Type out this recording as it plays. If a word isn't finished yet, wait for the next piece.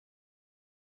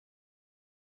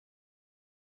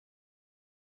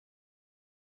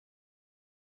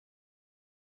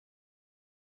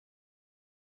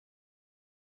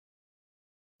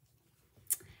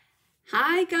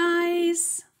Hi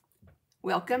guys,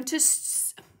 welcome to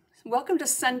Sundays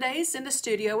in the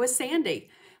Studio with Sandy.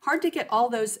 Hard to get all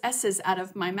those S's out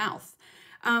of my mouth.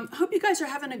 Hope you guys are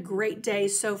having a great day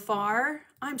so far.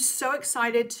 I'm so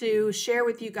excited to share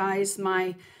with you guys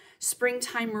my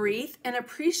springtime wreath and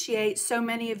appreciate so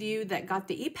many of you that got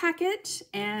the e-packet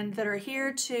and that are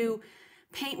here to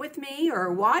paint with me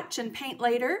or watch and paint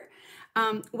later.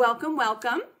 Welcome,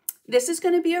 welcome. This is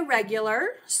going to be a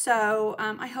regular, so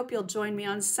I hope you'll join me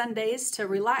on Sundays to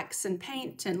relax and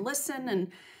paint and listen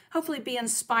and hopefully be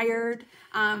inspired.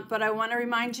 But I want to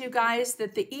remind you guys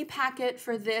that the e-packet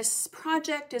for this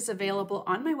project is available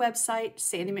on my website,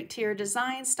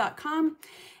 sandymctierdesigns.com.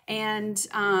 And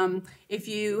if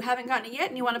you haven't gotten it yet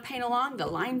and you want to paint along, the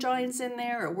line drawings in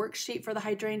there, a worksheet for the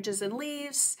hydrangeas and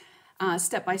leaves,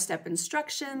 step-by-step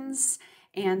instructions,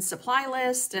 and supply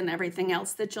list and everything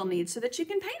else that you'll need so that you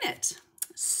can paint it.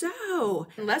 So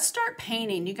let's start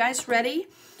painting. You guys ready?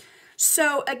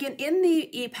 So again, in the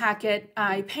e-packet,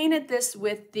 I painted this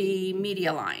with the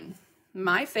media line,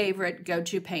 my favorite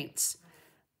go-to paints.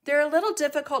 They're a little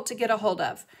difficult to get a hold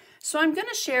of. So I'm going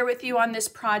to share with you on this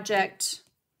project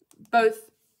both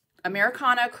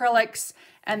Americana acrylics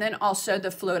and then also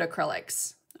the fluid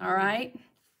acrylics. All right.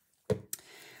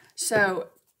 So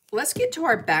let's get to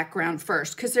our background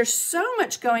first because there's so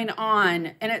much going on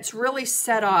and it's really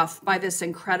set off by this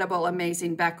incredible,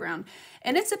 amazing background.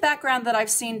 And it's a background that I've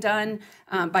seen done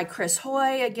by Chris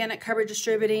Hoy, again at Cover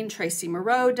Distributing. Tracy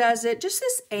Moreau does it, just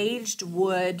this aged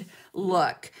wood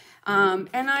look. And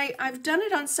I've done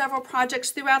it on several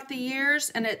projects throughout the years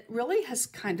and it really has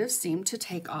kind of seemed to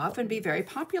take off and be very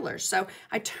popular. So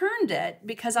I turned it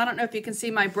because I don't know if you can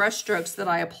see my brush strokes that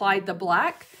I applied the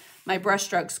black. My brush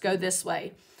strokes go this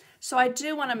way. So I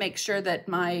do want to make sure that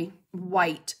my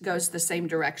white goes the same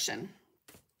direction.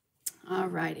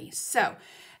 Alrighty, so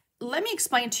let me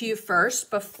explain to you first,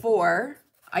 before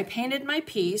I painted my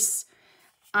piece,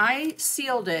 I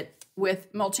sealed it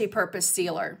with multi-purpose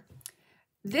sealer.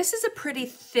 This is a pretty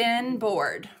thin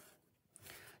board,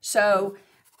 so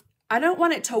I don't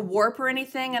want it to warp or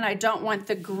anything, and I don't want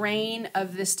the grain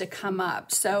of this to come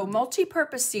up. So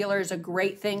multi-purpose sealer is a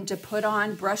great thing to put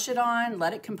on, brush it on,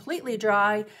 let it completely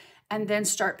dry, and then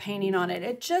start painting on it.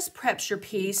 It just preps your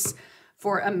piece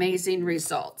for amazing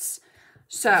results.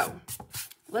 So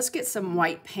let's get some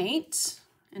white paint.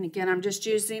 And again, I'm just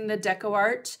using the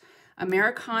decoart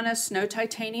Americana Snow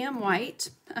Titanium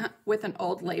White with an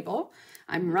old label.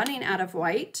 I'm running out of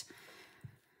white,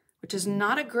 which is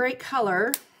not a great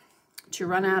color to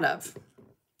run out of.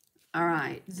 All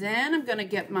right, then I'm gonna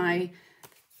get my,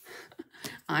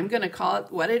 I'm gonna call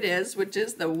it what it is, which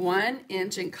is the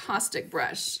 1-inch encaustic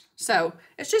brush. So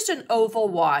it's just an oval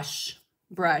wash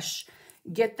brush.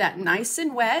 Get that nice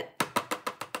and wet,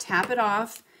 tap it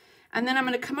off, and then I'm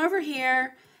gonna come over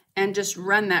here and just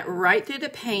run that right through the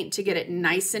paint to get it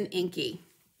nice and inky.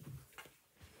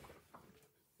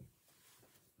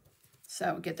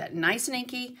 So get that nice and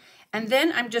inky. And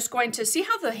then I'm just going to see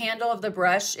how the handle of the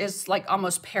brush is like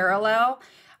almost parallel.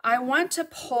 I want to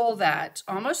pull that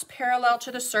almost parallel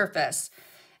to the surface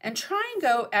and try and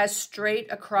go as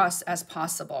straight across as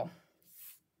possible.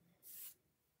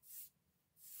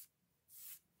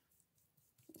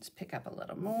 Let's pick up a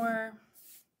little more.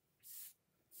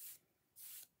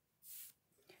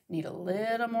 Need a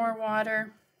little more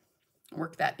water.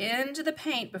 Work that into the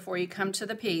paint before you come to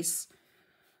the piece.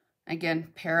 Again,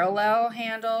 parallel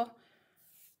handle.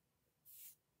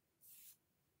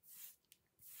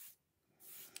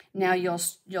 Now you'll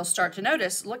start to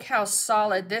notice, look how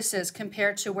solid this is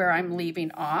compared to where I'm leaving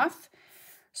off.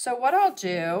 So what I'll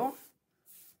do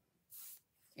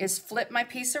is flip my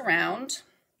piece around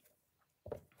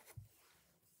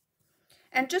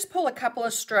and just pull a couple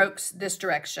of strokes this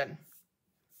direction.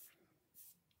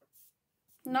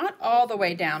 Not all the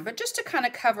way down, but just to kind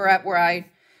of cover up where I,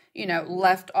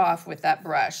 left off with that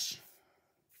brush.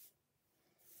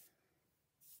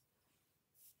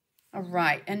 All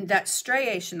right, and that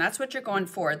striation, that's what you're going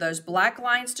for, those black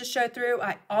lines to show through.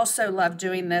 I also love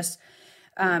doing this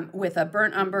with a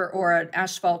burnt umber or an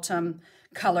asphaltum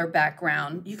color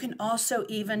background. You can also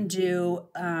even do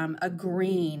a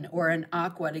green or an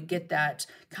aqua to get that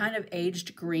kind of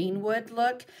aged green wood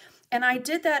look. And I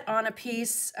did that on a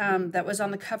piece that was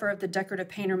on the cover of the Decorative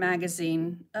Painter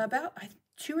magazine about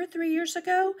 2 or 3 years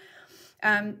ago.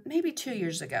 Maybe 2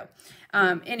 years ago.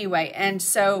 Anyway, and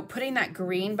so putting that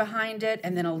green behind it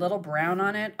and then a little brown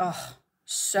on it, oh,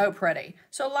 so pretty.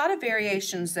 So a lot of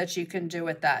variations that you can do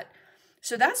with that.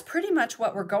 So that's pretty much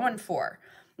what we're going for.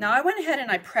 Now I went ahead and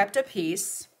I prepped a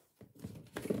piece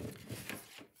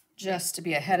just to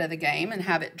be ahead of the game and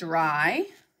have it dry.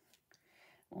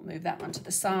 We'll move that one to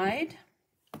the side.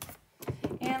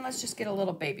 And let's just get a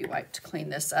little baby wipe to clean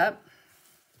this up.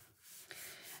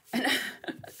 And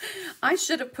I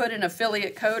should have put an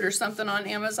affiliate code or something on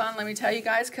Amazon, let me tell you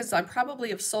guys, because I probably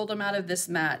have sold them out of this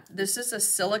mat. This is a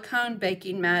silicone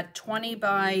baking mat, 20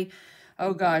 by,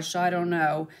 oh gosh, I don't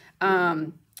know.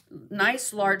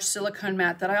 Nice large silicone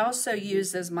mat that I also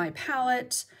use as my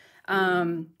palette.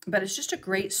 But it's just a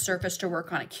great surface to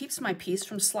work on. It keeps my piece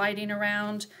from sliding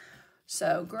around.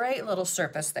 So great little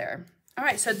surface there. All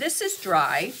right, so this is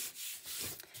dry.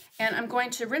 And I'm going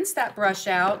to rinse that brush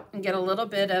out and get a little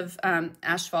bit of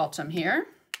asphaltum here.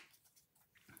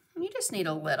 You just need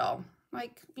a little,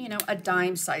 like, you know, a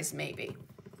dime size maybe.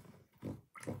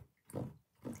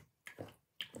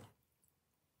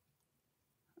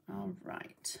 All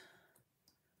right.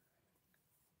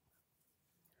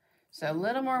 So a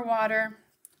little more water.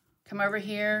 Come over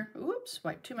here. Oops,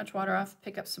 wipe too much water off.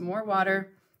 Pick up some more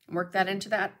water and work that into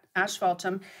that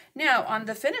asphaltum. Now on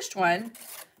the finished one,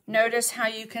 notice how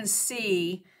you can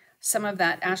see some of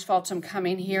that asphaltum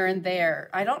coming here and there.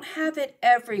 I don't have it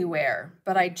everywhere,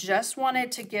 but I just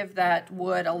wanted to give that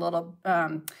wood a little,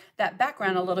 that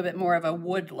background a little bit more of a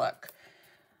wood look.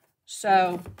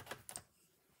 So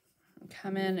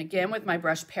come in again with my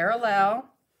brush parallel,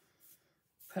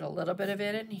 put a little bit of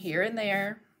it in here and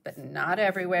there, but not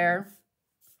everywhere.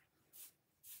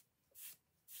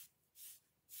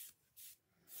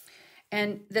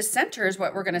 And the center is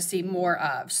what we're going to see more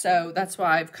of. So that's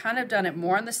why I've kind of done it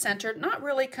more in the center. Not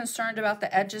really concerned about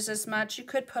the edges as much. You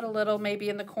could put a little maybe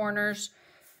in the corners.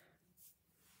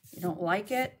 You don't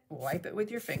like it, wipe it with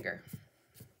your finger.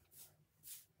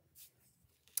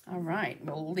 All right,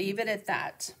 we'll leave it at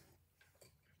that.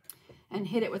 And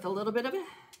hit it with a little bit of a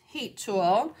heat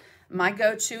tool. My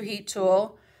go-to heat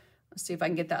tool. Let's see if I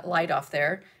can get that light off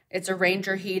there. It's a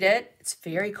Ranger heated. It's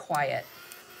very quiet.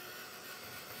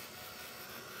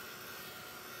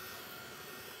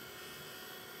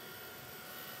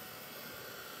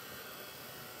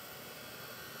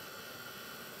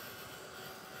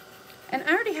 And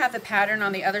I already have the pattern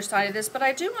on the other side of this, but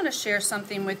I do want to share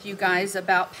something with you guys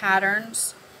about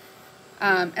patterns,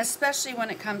 especially when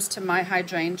it comes to my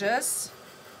hydrangeas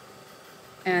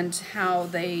and how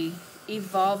they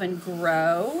evolve and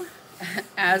grow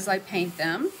as I paint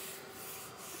them.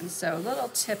 And so a little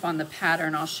tip on the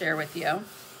pattern I'll share with you.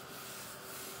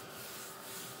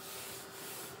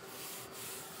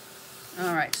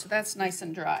 All right, so that's nice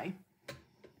and dry.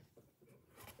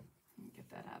 Get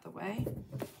that out of the way.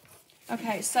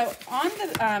 Okay, so on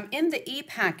the in the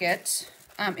e-packet,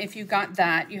 if you got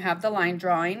that, you have the line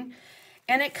drawing,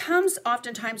 and it comes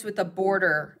oftentimes with a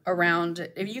border around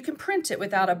it. If you can print it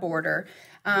without a border,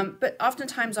 but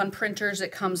oftentimes on printers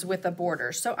it comes with a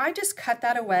border. So I just cut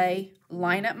that away,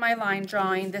 line up my line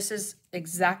drawing. This is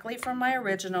exactly from my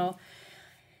original,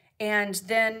 and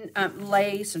then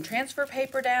lay some transfer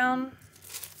paper down.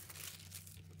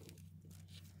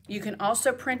 You can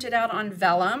also print it out on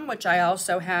vellum, which I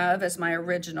also have as my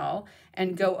original,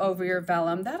 and go over your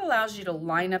vellum. That allows you to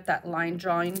line up that line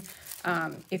drawing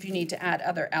if you need to add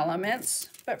other elements.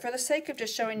 But for the sake of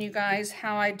just showing you guys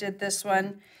how I did this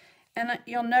one, and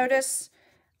you'll notice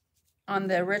on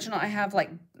the original I have like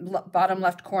bottom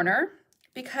left corner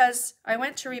because I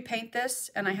went to repaint this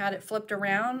and I had it flipped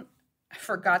around. I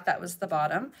forgot that was the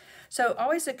bottom. So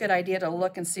always a good idea to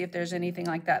look and see if there's anything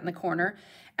like that in the corner,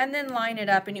 and then line it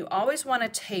up. And you always want to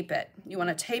tape it. You want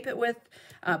to tape it with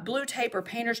blue tape or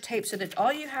painter's tape so that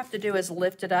all you have to do is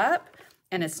lift it up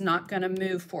and it's not going to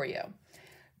move for you.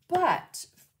 But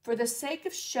for the sake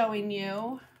of showing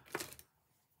you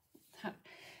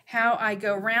how I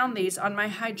go around these on my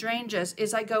hydrangeas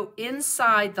is I go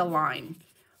inside the line.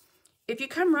 If you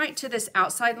come right to this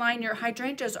outside line, your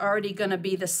hydrangea is already going to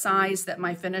be the size that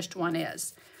my finished one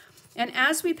is. And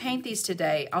as we paint these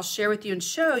today, I'll share with you and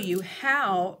show you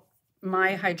how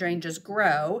my hydrangeas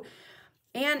grow.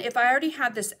 And if I already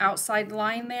had this outside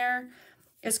line there,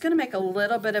 it's going to make a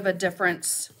little bit of a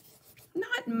difference.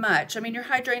 Not much. I mean, your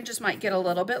hydrangeas might get a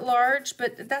little bit large,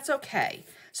 but that's okay.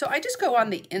 So I just go on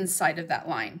the inside of that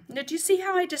line. Now, do you see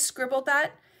how I just scribbled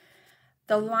that?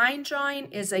 The line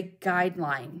drawing is a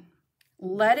guideline.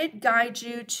 Let it guide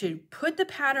you to put the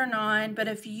pattern on, but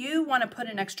if you want to put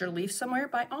an extra leaf somewhere,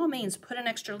 by all means, put an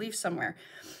extra leaf somewhere.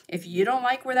 If you don't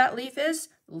like where that leaf is,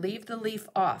 leave the leaf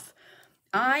off.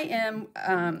 I am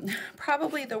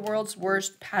probably the world's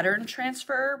worst pattern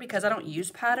transfer because I don't use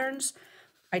patterns.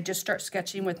 I just start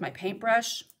sketching with my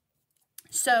paintbrush.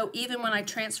 So even when I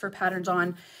transfer patterns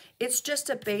on, it's just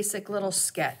a basic little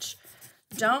sketch.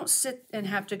 Don't sit and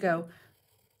have to go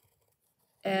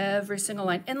every single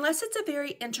line, unless it's a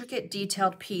very intricate,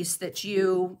 detailed piece that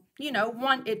you you know,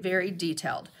 want it very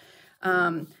detailed.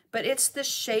 But it's the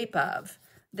shape of,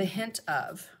 the hint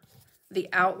of, the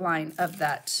outline of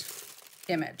that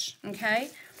image,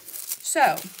 okay?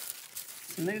 So,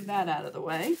 move that out of the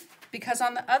way, because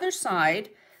on the other side,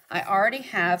 I already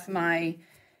have my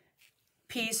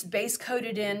piece base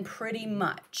coated in pretty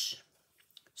much.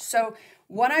 So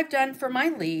what I've done for my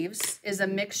leaves is a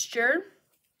mixture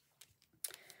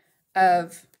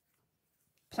of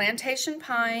plantation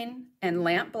pine and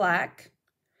lamp black.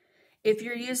 If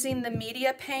you're using the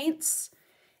media paints,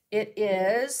 it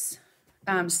is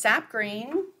sap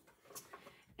green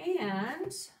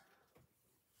and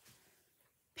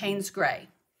Payne's gray.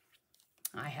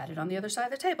 I had it on the other side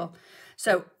of the table.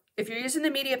 So if you're using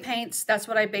the media paints, that's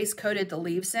what I base coated the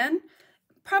leaves in.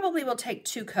 Probably will take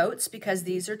 2 coats because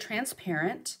these are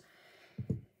transparent.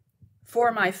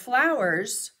 For my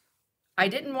flowers, I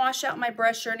didn't wash out my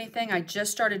brush or anything. I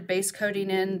just started base coating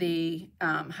in the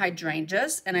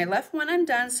hydrangeas, and I left one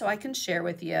undone so I can share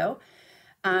with you.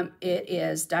 It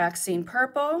is dioxine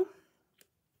purple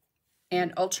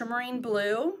and ultramarine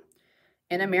blue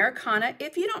and Americana.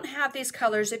 If you don't have these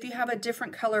colors, if you have a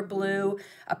different color blue,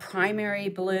 a primary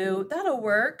blue, that'll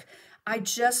work. I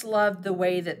just love the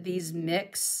way that these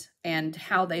mix and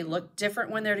how they look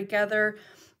different when they're together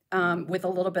with a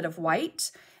little bit of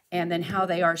white, and then how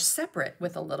they are separate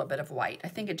with a little bit of white. I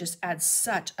think it just adds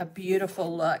such a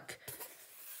beautiful look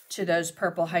to those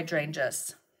purple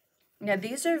hydrangeas. Now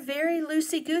these are very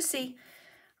loosey-goosey.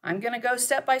 I'm going to go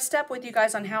step by step with you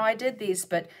guys on how I did these,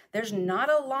 but there's not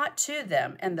a lot to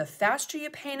them. And the faster you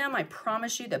paint them, I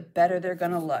promise you, the better they're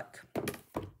going to look.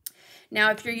 Now,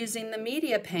 if you're using the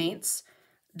media paints,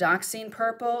 dioxine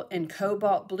purple and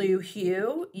cobalt blue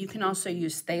hue, you can also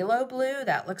use phthalo blue.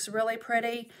 That looks really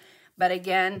pretty. But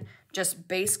again, just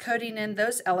base coating in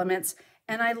those elements.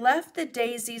 And I left the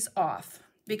daisies off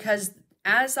because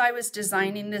as I was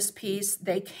designing this piece,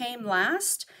 they came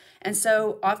last. And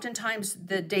so oftentimes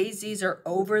the daisies are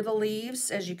over the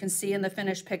leaves, as you can see in the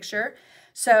finished picture.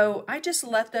 So I just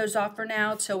left those off for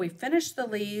now till we finish the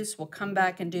leaves. We'll come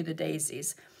back and do the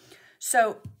daisies.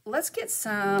 So let's get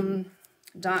some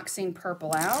dioxine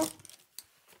purple out.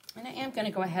 And I am going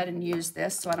to go ahead and use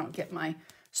this so I don't get my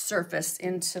surface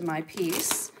into my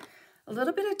piece. A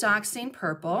little bit of dioxine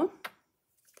purple.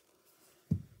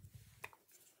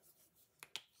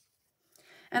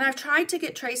 And I've tried to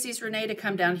get Tracy's Renee to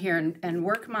come down here and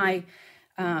work my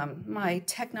my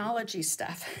technology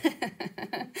stuff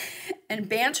and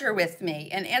banter with me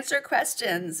and answer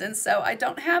questions. And so I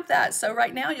don't have that. So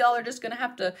right now, y'all are just going to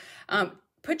have to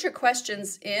put your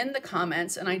questions in the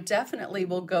comments, and I definitely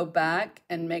will go back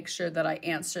and make sure that I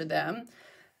answer them.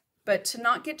 But to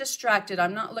not get distracted,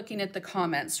 I'm not looking at the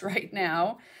comments right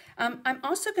now. I'm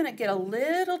also going to get a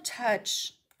little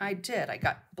touch. I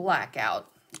got black out.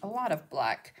 A lot of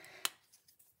black.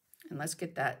 And let's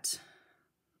get that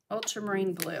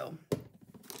ultramarine blue.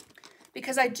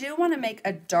 Because I do want to make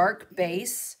a dark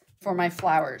base for my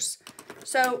flowers.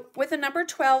 So with a number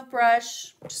 12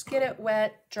 brush, just get it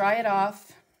wet, dry it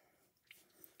off.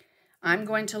 I'm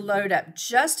going to load up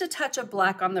just a touch of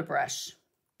black on the brush.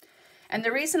 And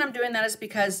the reason I'm doing that is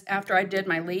because after I did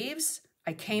my leaves,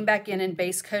 I came back in and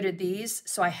base coated these.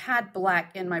 So I had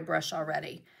black in my brush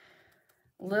already.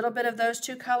 A little bit of those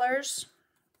 2 colors.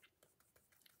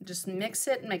 Just mix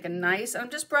it and make a nice, I'm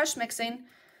just brush mixing.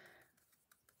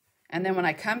 And then when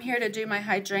I come here to do my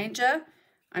hydrangea,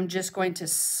 I'm just going to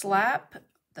slap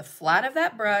the flat of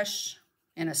that brush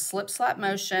in a slip-slap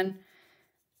motion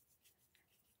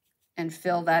and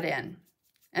fill that in.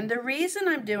 And the reason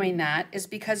I'm doing that is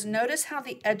because notice how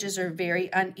the edges are very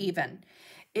uneven.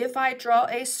 If I draw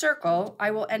a circle,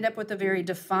 I will end up with a very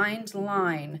defined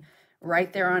line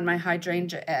right there on my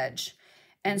hydrangea edge.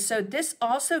 And so this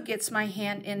also gets my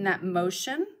hand in that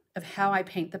motion of how I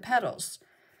paint the petals.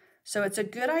 So it's a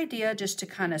good idea just to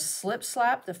kind of slip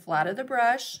slap the flat of the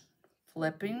brush,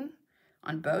 flipping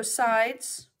on both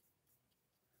sides.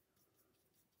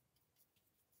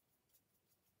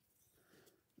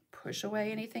 Push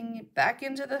away anything back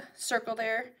into the circle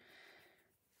there,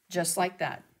 just like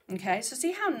that. Okay, so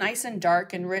see how nice and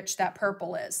dark and rich that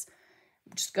purple is.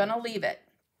 I'm just gonna leave it.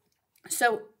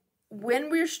 So when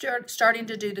we're starting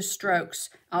to do the strokes,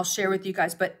 I'll share with you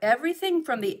guys, but everything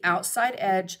from the outside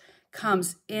edge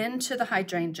comes into the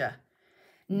hydrangea.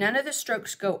 None of the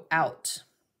strokes go out,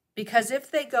 because if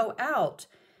they go out,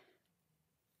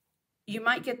 you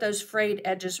might get those frayed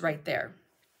edges right there.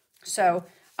 So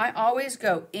I always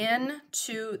go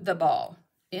into the ball,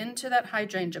 into that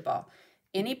hydrangea ball.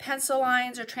 Any pencil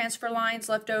lines or transfer lines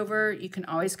left over, you can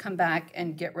always come back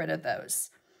and get rid of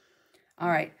those. All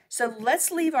right, so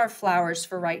let's leave our flowers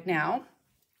for right now.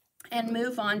 and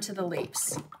move on to the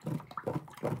leaves.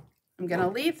 I'm going to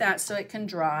leave that so it can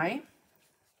dry.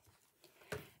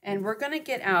 And we're going to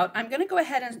get out, I'm going to go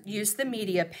ahead and use the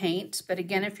media paint, but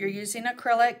again, if you're using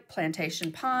acrylic,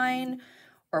 plantation pine,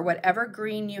 or whatever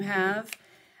green you have,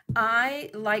 I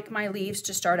like my leaves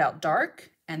to start out dark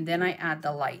and then I add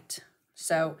the light.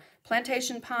 So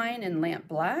plantation pine and lamp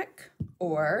black,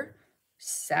 or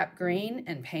sap green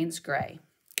and Payne's gray.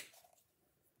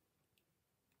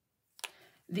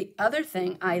 The other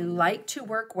thing, I like to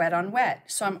work wet on wet,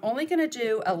 so I'm only going to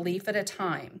do a leaf at a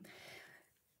time.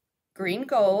 Green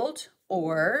gold,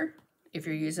 or if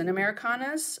you're using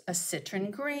Americanas, a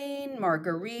citron green,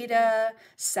 margarita,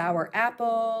 sour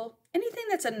apple, anything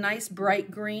that's a nice bright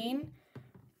green.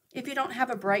 If you don't have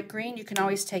a bright green, you can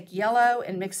always take yellow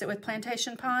and mix it with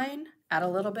plantation pine, add a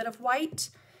little bit of white,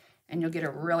 and you'll get a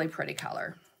really pretty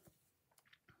color.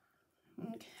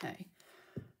 Okay,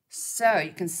 so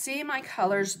you can see my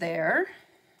colors there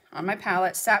on my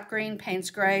palette: sap green,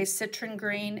 Payne's gray, citron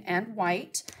green, and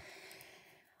white.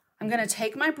 I'm going to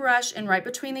take my brush and right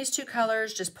between these two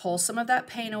colors, just pull some of that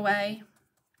paint away.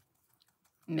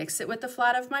 Mix it with the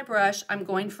flat of my brush. I'm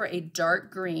going for a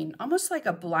dark green, almost like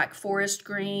a black forest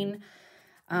green,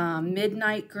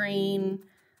 midnight green,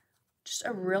 just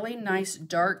a really nice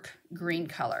dark green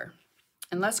color.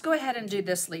 And let's go ahead and do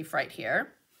this leaf right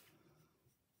here.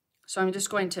 So I'm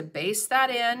just going to base that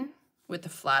in with the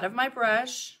flat of my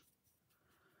brush.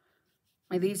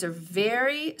 My leaves are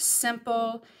very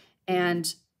simple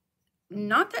and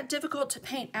not that difficult to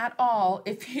paint at all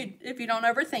if you don't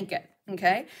overthink it,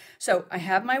 okay? So I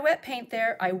have my wet paint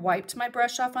there. I wiped my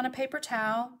brush off on a paper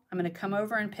towel. I'm going to come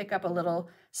over and pick up a little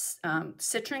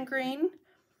citron green.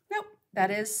 Nope,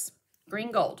 that is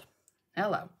green gold.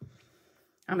 Hello.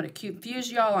 I'm going to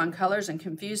confuse y'all on colors and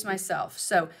confuse myself.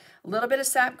 So a little bit of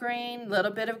sap green, a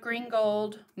little bit of green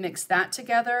gold, mix that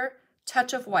together,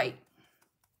 touch of white.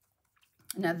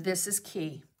 Now this is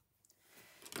key.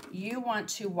 You want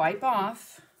to wipe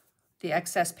off the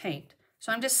excess paint.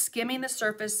 So I'm just skimming the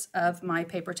surface of my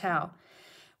paper towel.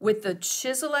 With the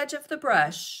chisel edge of the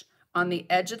brush on the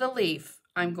edge of the leaf,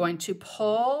 I'm going to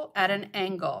pull at an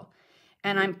angle,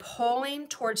 and I'm pulling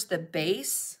towards the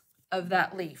base of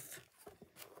that leaf.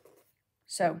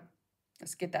 So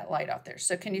let's get that light out there.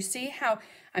 So can you see how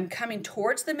I'm coming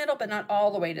towards the middle, but not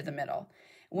all the way to the middle?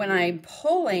 When I'm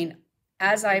pulling,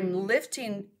 as I'm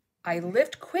lifting, I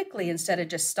lift quickly instead of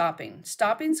just stopping.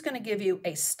 Stopping is going to give you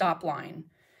a stop line.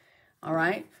 All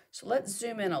right, so let's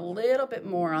zoom in a little bit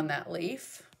more on that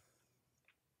leaf.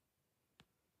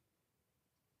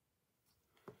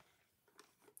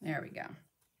 There we go.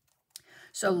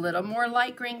 So a little more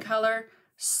light green color,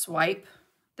 swipe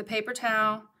the paper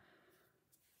towel.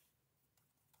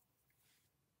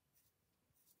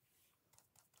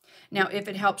 Now, if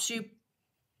it helps you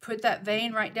put that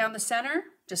vein right down the center,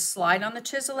 just slide on the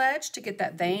chisel edge to get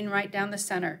that vein right down the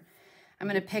center. I'm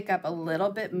going to pick up a little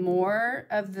bit more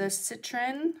of the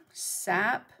citron,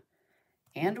 sap,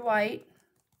 and white.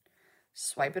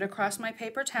 Swipe it across my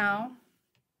paper towel.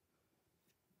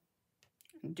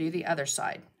 And do the other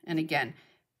side. And again,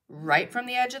 right from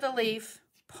the edge of the leaf,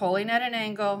 pulling at an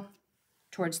angle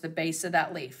towards the base of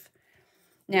that leaf.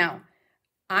 Now,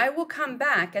 I will come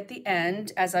back at the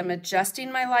end as I'm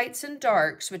adjusting my lights and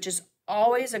darks, which is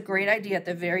always a great idea at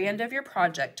the very end of your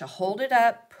project to hold it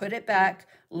up, put it back,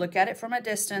 look at it from a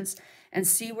distance, and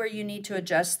see where you need to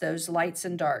adjust those lights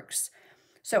and darks.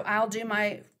 So I'll do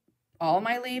all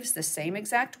my leaves the same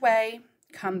exact way,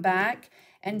 come back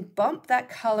and bump that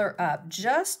color up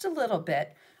just a little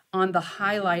bit on the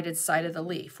highlighted side of the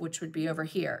leaf, which would be over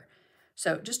here.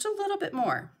 So just a little bit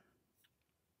more.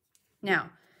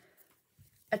 Now,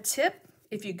 a tip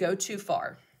if you go too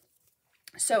far.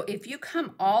 So if you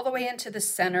come all the way into the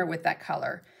center with that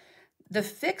color, the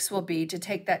fix will be to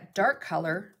take that dark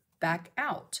color back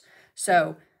out.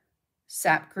 So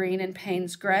sap green and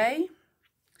Payne's gray,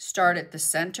 start at the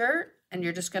center, and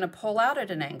you're just going to pull out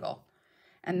at an angle.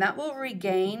 And that will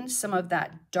regain some of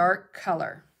that dark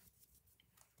color.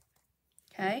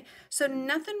 Okay, so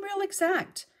nothing real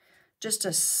exact, just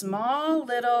a small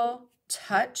little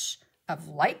touch of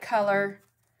light color.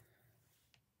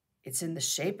 It's in the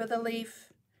shape of the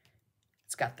leaf.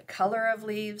 It's got the color of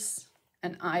leaves.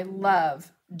 And I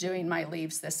love doing my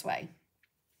leaves this way.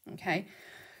 Okay,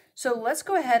 so let's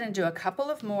go ahead and do a couple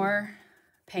of more.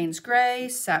 Payne's gray,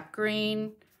 sap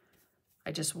green.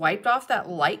 I just wiped off that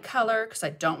light color because I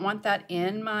don't want that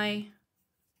in my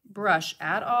brush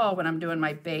at all when I'm doing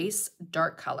my base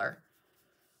dark color.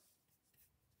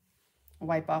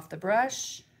 Wipe off the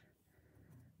brush.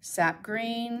 Sap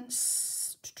green,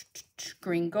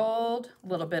 green gold, a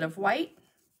little bit of white.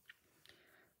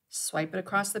 Swipe it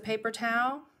across the paper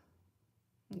towel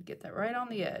and get that right on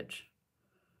the edge.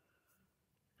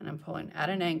 And I'm pulling at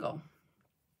an angle.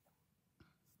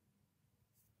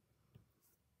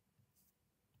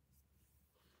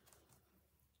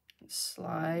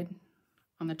 Slide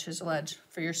on the chisel edge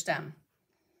for your stem.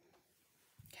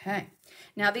 Okay,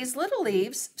 now these little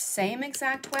leaves, same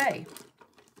exact way.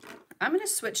 I'm going to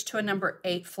switch to a number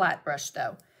 8 flat brush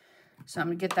though. So I'm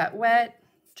going to get that wet,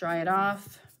 dry it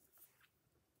off.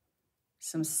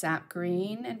 Some sap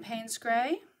green and Payne's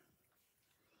gray.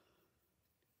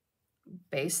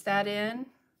 Base that in.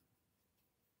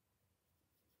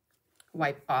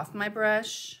 Wipe off my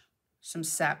brush. Some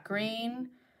sap green,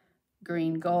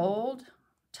 green gold,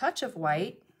 touch of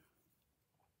white.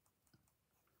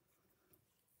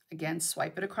 Again,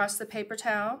 swipe it across the paper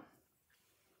towel.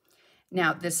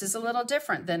 Now, this is a little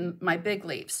different than my big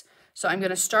leaves. So I'm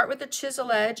going to start with the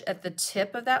chisel edge at the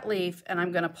tip of that leaf, and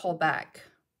I'm going to pull back.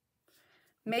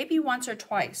 Maybe once or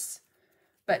twice,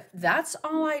 but that's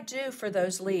all I do for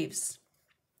those leaves.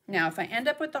 Now, if I end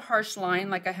up with the harsh line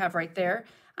like I have right there,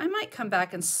 I might come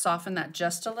back and soften that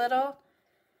just a little.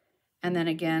 And then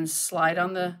again, slide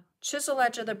on the chisel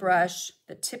edge of the brush,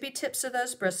 the tippy tips of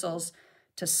those bristles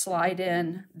to slide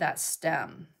in that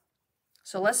stem.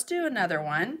 So let's do another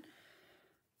one.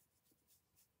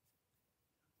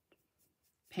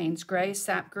 Payne's gray,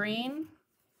 sap green,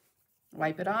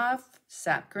 wipe it off,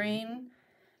 sap green,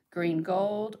 green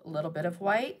gold, a little bit of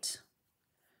white.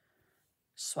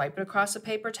 Swipe it across a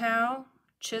paper towel,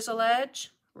 chisel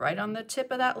edge, right on the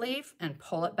tip of that leaf, and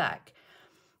pull it back.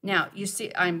 Now, you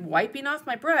see, I'm wiping off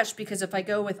my brush because if I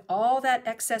go with all that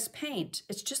excess paint,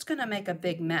 it's just going to make a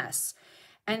big mess.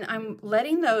 And I'm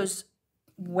letting those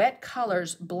wet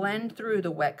colors blend through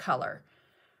the wet color.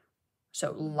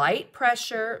 So light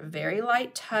pressure, very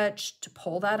light touch to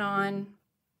pull that on.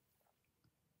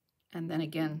 And then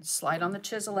again, slide on the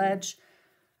chisel edge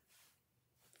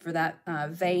for that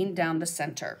vein down the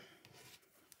center.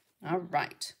 All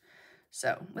right.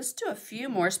 So let's do a few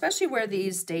more, especially where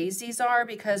these daisies are,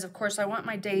 because of course I want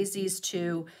my daisies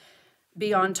to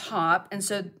be on top. And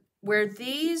so where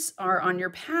these are on your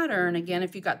pattern, again,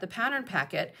 if you got the pattern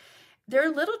packet, they're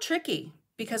a little tricky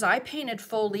because I painted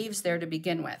full leaves there to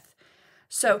begin with.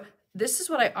 So this is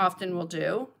what I often will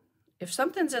do. If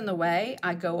something's in the way,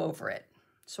 I go over it.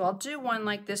 So I'll do one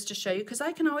like this to show you because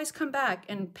I can always come back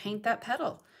and paint that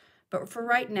petal. But for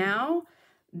right now,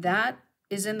 that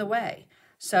is in the way.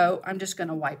 So I'm just going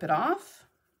to wipe it off.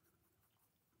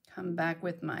 Come back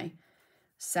with my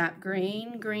sap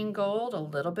green, green gold, a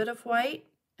little bit of white,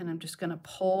 and I'm just going to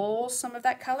pull some of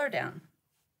that color down.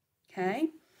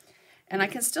 Okay? And I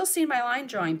can still see my line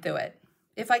drawing through it.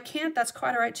 If I can't, that's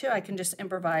quite all right too. I can just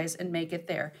improvise and make it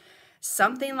there.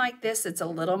 Something like this that's a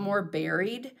little more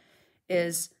buried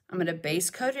is I'm going to base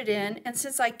coat it in, and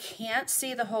since I can't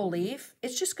see the whole leaf,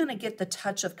 it's just going to get the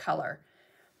touch of color.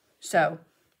 So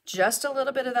just a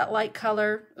little bit of that light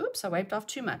color. Oops, I wiped off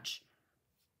too much.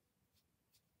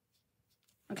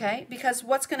 Okay, because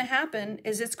what's going to happen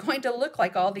is it's going to look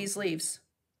like all these leaves.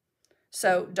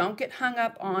 So don't get hung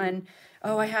up on,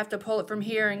 oh, I have to pull it from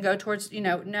here and go towards,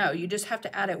 no, you just have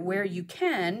to add it where you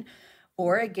can,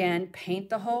 or again, paint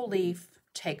the whole leaf,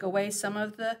 take away some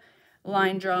of the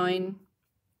line drawing,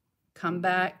 come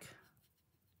back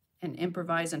and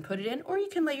improvise and put it in, or you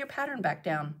can lay your pattern back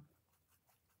down.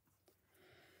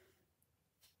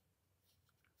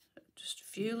 Just a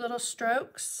few little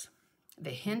strokes,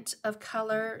 the hint of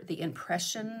color, the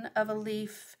impression of a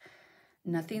leaf,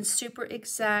 nothing super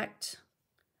exact.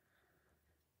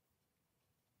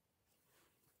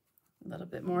 A little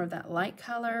bit more of that light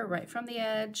color right from the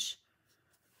edge,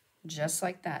 just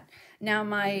like that. Now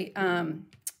my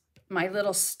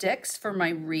little sticks for my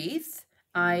wreath,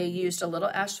 I used a little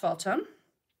asphaltum.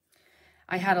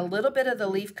 I had a little bit of the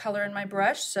leaf color in my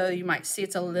brush, so you might see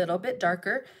it's a little bit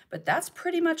darker, but that's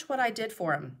pretty much what I did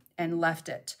for them and left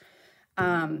it.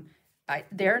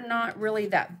 They're not really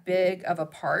that big of a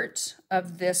part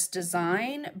of this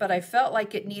design, but I felt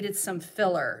like it needed some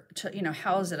filler to,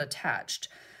 how is it attached?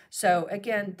 So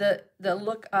again, the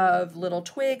look of little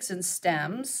twigs and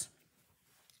stems.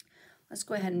 Let's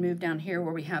go ahead and move down here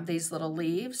where we have these little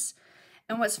leaves.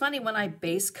 And what's funny, when I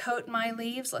base coat my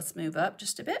leaves, let's move up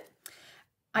just a bit.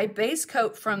 I base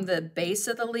coat from the base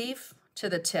of the leaf to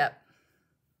the tip.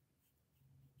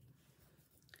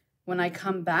 When I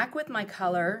come back with my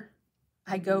color,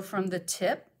 I go from the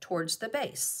tip towards the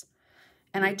base.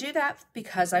 And I do that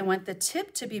because I want the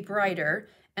tip to be brighter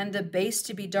and the base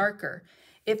to be darker.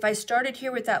 If I started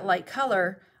here with that light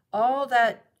color, all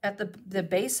that at the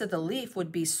base of the leaf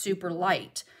would be super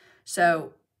light.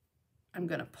 So I'm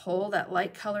going to pull that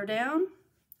light color down,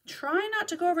 Try not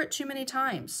to go over it too many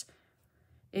times.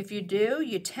 If you do,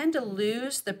 you tend to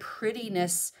lose the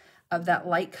prettiness of that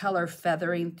light color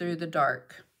feathering through the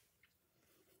dark.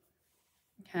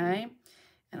 Okay,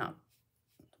 and I'll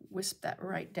wisp that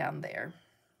right down there.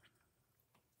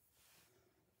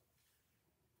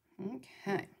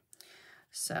 Okay,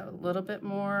 so a little bit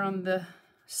more on the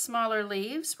smaller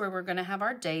leaves where we're going to have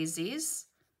our daisies.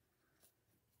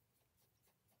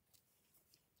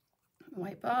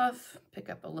 Wipe off, pick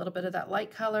up a little bit of that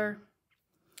light color.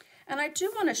 And I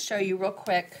do want to show you real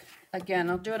quick, again,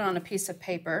 I'll do it on a piece of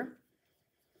paper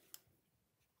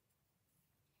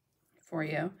for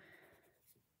you.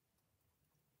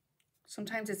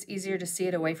 Sometimes it's easier to see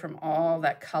it away from all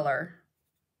that color.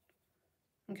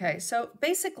 Okay, so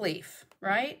basic leaf,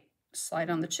 right? Slide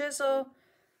on the chisel,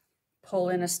 pull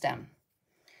in a stem.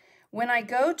 When I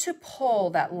go to pull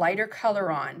that lighter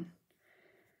color on,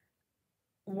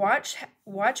 watch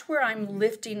where I'm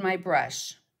lifting my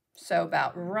brush. So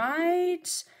about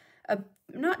right,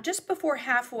 not just before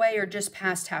halfway or just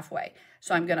past halfway.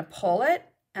 So I'm gonna pull it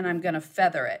and I'm gonna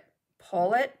feather it.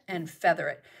 Pull it and feather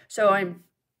it. So I'm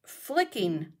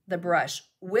flicking the brush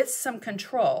with some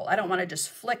control. I don't want to just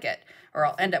flick it or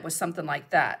I'll end up with something like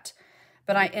that.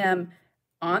 But I am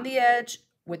on the edge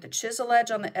with the chisel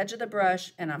edge on the edge of the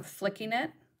brush and I'm flicking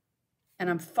it and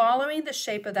I'm following the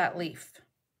shape of that leaf.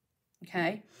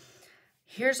 Okay.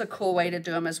 Here's a cool way to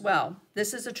do them as well.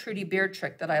 This is a Trudy beard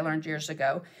trick that I learned years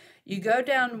ago. You go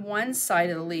down one side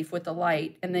of the leaf with the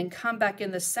light and then come back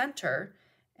in the center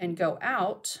and go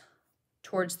out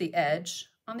towards the edge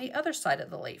on the other side of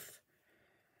the leaf.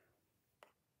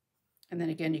 And then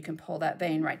again, you can pull that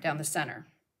vein right down the center.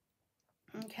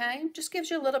 Okay, just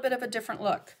gives you a little bit of a different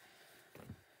look.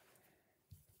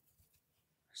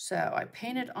 So I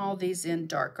painted all these in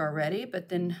dark already, but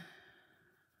then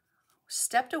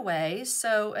stepped away.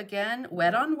 So again,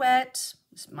 wet on wet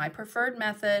is my preferred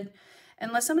method.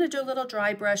 Unless I'm going to do a little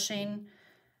dry brushing,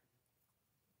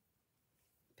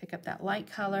 pick up that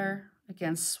light color,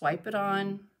 again, swipe it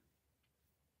on.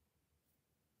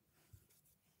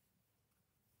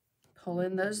 Pull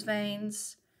in those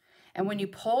veins. And when you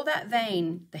pull that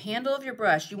vein, the handle of your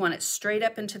brush, you want it straight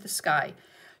up into the sky.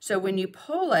 So when you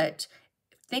pull it,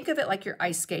 think of it like you're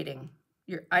ice skating.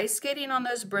 You're ice skating on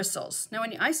those bristles. Now,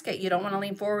 when you ice skate, you don't want to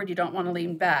lean forward. You don't want to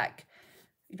lean back.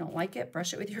 You don't like it?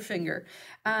 Brush it with your finger.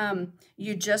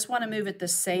 You just want to move at the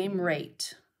same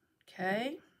rate.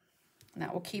 Okay? And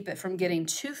that will keep it from getting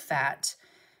too fat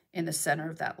in the center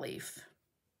of that leaf.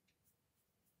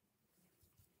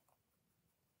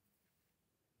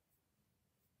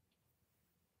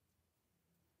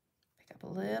 A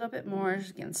little bit more,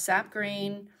 again, sap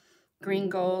green, green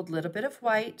gold, little bit of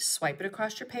white, swipe it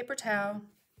across your paper towel.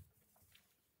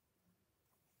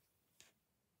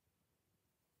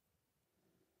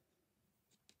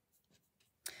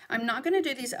 I'm not going to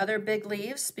do these other big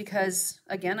leaves because,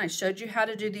 again, I showed you how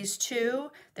to do these two.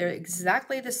 They're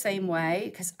exactly the same way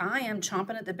because I am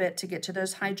chomping at the bit to get to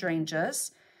those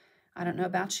hydrangeas. I don't know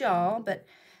about y'all, but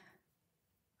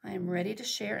I am ready to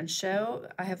share and show.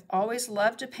 I have always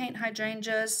loved to paint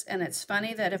hydrangeas, and it's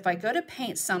funny that if I go to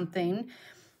paint something,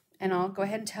 and I'll go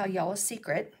ahead and tell y'all a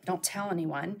secret, don't tell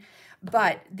anyone,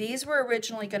 but these were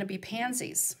originally going to be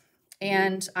pansies,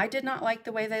 and I did not like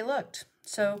the way they looked.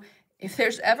 So if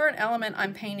there's ever an element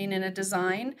I'm painting in a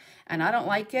design and I don't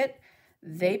like it,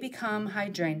 they become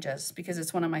hydrangeas because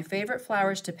it's one of my favorite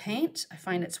flowers to paint. I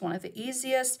find it's one of the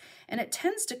easiest, and it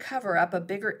tends to cover up a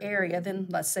bigger area than,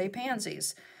 let's say,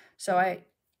 pansies. So I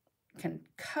can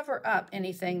cover up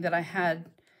anything that I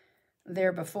had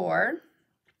there before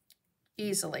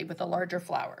easily with a larger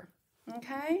flower.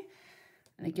 Okay?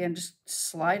 And again, just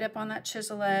slide up on that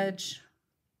chisel edge.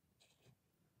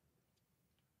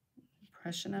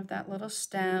 Impression of that little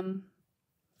stem.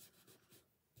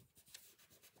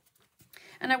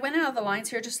 And I went out of the lines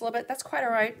here just a little bit. That's quite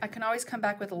all right. I can always come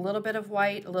back with a little bit of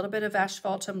white, a little bit of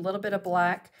asphaltum, a little bit of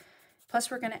black. Plus,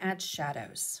 we're going to add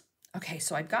shadows. Okay,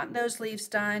 so I've gotten those leaves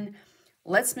done.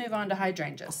 Let's move on to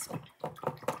hydrangeas.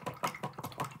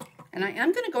 And I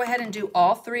am going to go ahead and do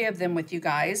all three of them with you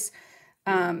guys.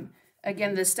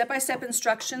 Again, the step-by-step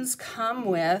instructions come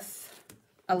with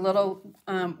a little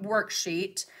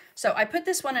worksheet. So I put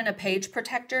this one in a page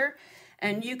protector,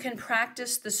 and you can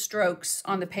practice the strokes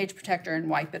on the page protector and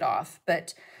wipe it off.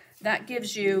 But that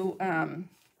gives you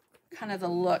kind of the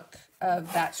look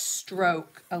of that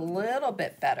stroke a little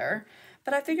bit better.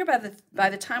 But I figure by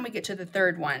the time we get to the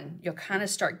third one, you'll kind of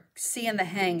start seeing the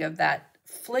hang of that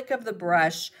flick of the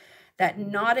brush, that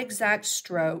not exact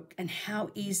stroke, and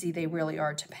how easy they really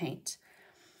are to paint.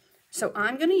 So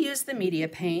I'm going to use the media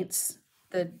paints,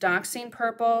 the Doxine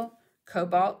Purple,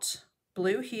 cobalt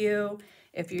blue hue.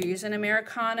 If you're using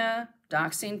Americana,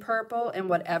 Doxine purple, and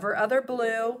whatever other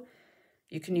blue,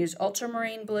 you can use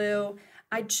ultramarine blue.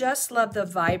 I just love the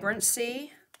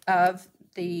vibrancy of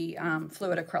the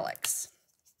fluid acrylics.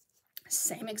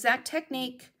 Same exact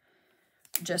technique,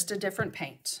 just a different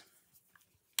paint.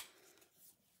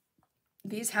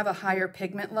 These have a higher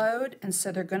pigment load, and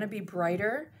so they're going to be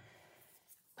brighter.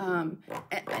 And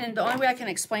the only way I can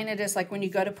explain it is like when you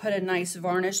go to put a nice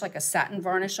varnish, like a satin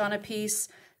varnish on a piece,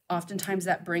 oftentimes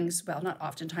that brings, well, not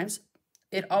oftentimes,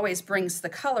 it always brings the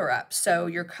color up. So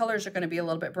your colors are going to be a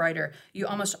little bit brighter. You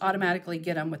almost automatically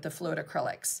get them with the fluid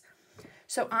acrylics.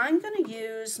 So I'm going to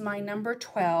use my number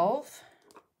 12.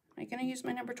 Am I going to use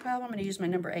my number 12? I'm going to use my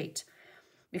number 8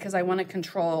 because I want to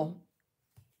control.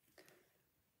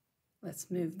 Let's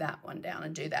move that one down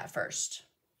and do that first.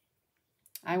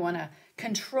 I want to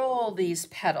control these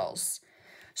petals.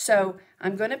 So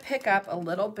I'm going to pick up a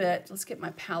little bit. Let's get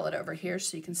my palette over here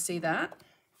so you can see that.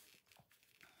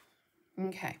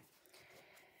 Okay.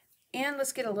 And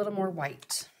let's get a little more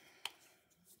white.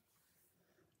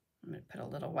 I'm going to put a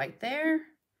little white there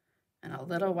and a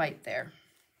little white there.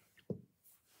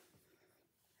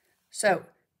 So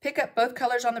pick up both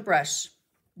colors on the brush.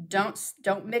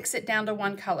 Don't mix it down to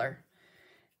one color.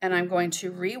 And I'm going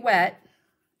to re-wet.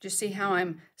 Just see how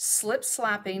I'm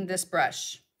slip-slapping this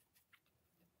brush.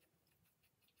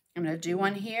 I'm going to do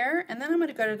one here, and then I'm going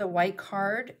to go to the white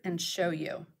card and show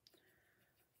you.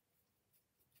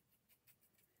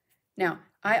 Now,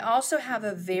 I also have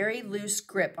a very loose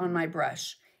grip on my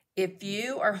brush. If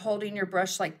you are holding your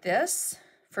brush like this,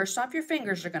 first off, your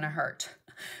fingers are going to hurt.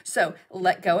 So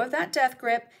let go of that death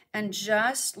grip and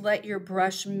just let your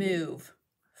brush move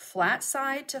flat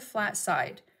side to flat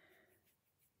side.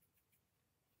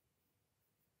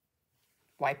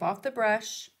 Wipe off the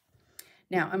brush.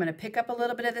 Now I'm going to pick up a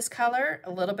little bit of this color,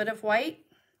 a little bit of white,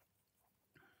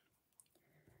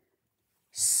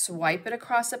 swipe it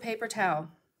across a paper towel.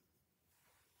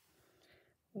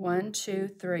 1, 2,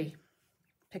 3.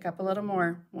 Pick up a little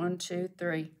more. 1, 2,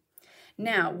 3.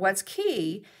 Now, what's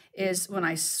key is when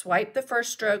I swipe the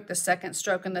first stroke, the second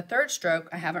stroke, and the third stroke,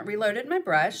 I haven't reloaded my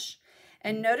brush.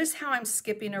 And notice how I'm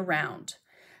skipping around.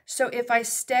 So if I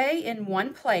stay in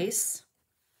one place,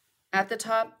 at the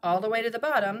top all the way to the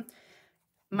bottom,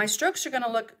 my strokes are going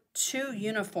to look too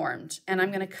uniformed, and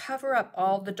I'm going to cover up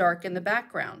all the dark in the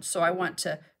background. So I want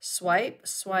to swipe,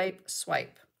 swipe,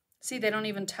 swipe. See, they don't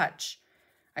even touch.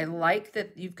 I like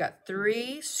that you've got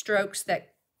 3 strokes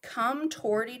that come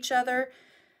toward each other,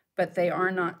 but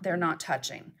they're not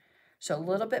touching. So a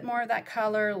little bit more of that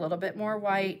color, a little bit more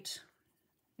white.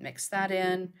 Mix that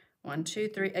in. 1, 2,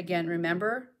 3. Again,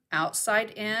 remember,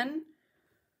 outside in.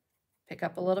 Pick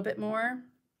up a little bit more.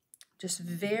 Just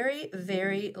very,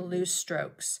 very loose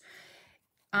strokes.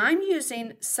 I'm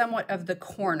using somewhat of the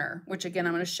corner, which again,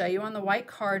 I'm going to show you on the white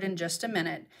card in just a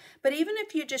minute. But even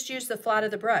if you just use the flat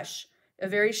of the brush, a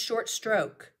very short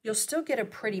stroke, you'll still get a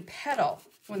pretty petal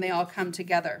when they all come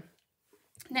together.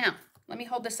 Now, let me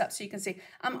hold this up so you can see.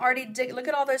 I'm already look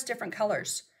at all those different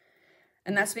colors.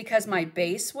 And that's because my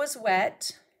base was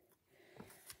wet.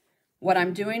 What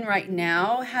I'm doing right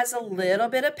now has a little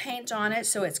bit of paint on it,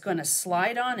 so it's going to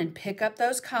slide on and pick up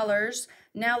those colors.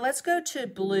 Now let's go to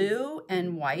blue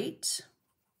and white.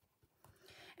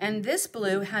 And this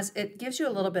blue it gives you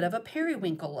a little bit of a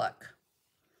periwinkle look.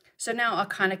 So now I'll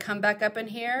kind of come back up in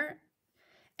here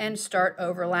and start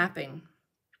overlapping.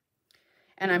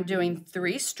 And I'm doing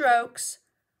 3 strokes,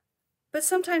 but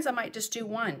sometimes I might just do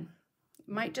 1.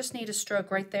 Might just need a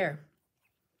stroke right there.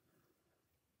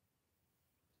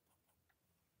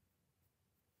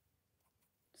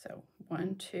 So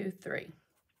 1, 2, 3.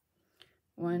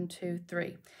 1, 2,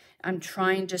 3. I'm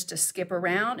trying just to skip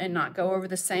around and not go over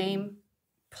the same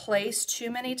place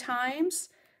too many times.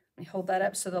 Let me hold that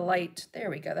up so the light, there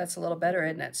we go. That's a little better,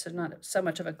 isn't it? So not so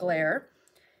much of a glare.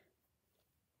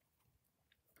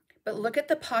 But look at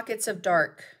the pockets of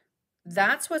dark.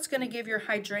 That's what's going to give your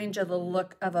hydrangea the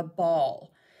look of a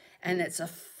ball. And it's a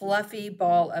fluffy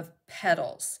ball of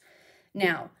petals.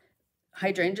 Now,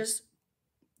 hydrangeas,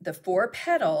 the 4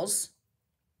 petals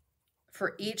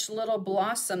for each little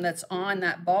blossom that's on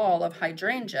that ball of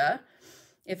hydrangea,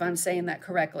 if I'm saying that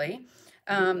correctly,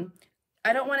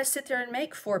 I don't want to sit there and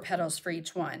make 4 petals for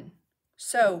each one.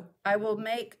 So I will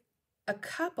make a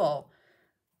couple,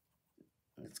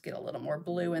 let's get a little more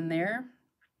blue in there,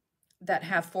 that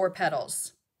have 4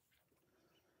 petals.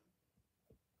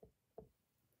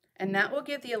 And that will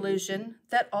give the illusion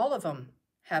that all of them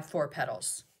have 4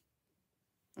 petals.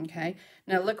 Okay,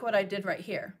 now look what I did right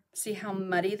here. See how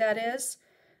muddy that is?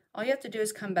 All you have to do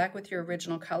is come back with your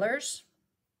original colors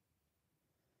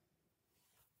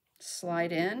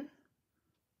slide in,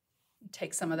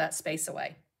 take some of that space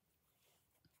away.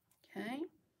 Okay.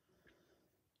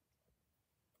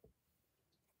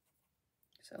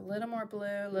 So a little more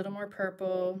blue, a little more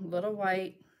purple, a little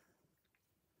white.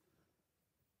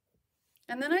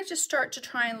 And then I just start to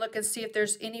try and look and see if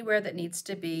there's anywhere that needs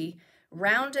to be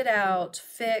rounded out,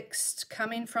 fixed,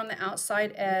 coming from the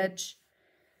outside edge.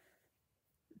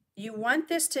 You want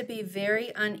this to be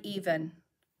very uneven.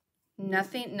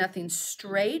 Nothing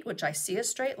straight, which I see a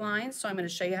straight line, so I'm going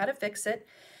to show you how to fix it.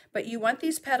 But you want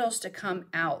these petals to come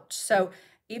out. So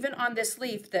even on this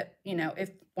leaf that, you know,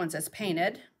 if once it's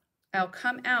painted, I'll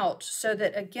come out so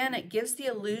that, again, it gives the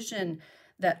illusion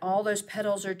that all those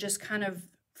petals are just kind of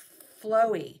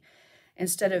flowy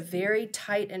instead of very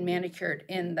tight and manicured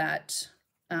in that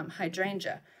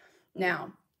hydrangea.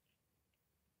 Now,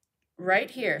 right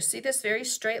here, see this very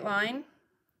straight line?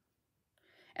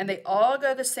 And they all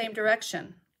go the same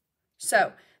direction.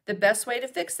 So the best way to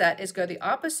fix that is go the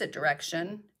opposite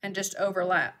direction and just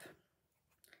overlap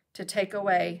to take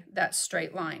away that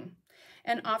straight line.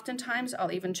 And oftentimes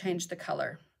I'll even change the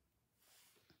color.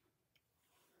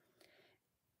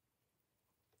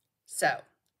 So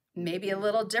maybe a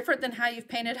little different than how you've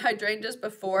painted hydrangeas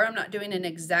before. I'm not doing an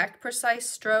exact precise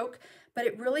stroke, but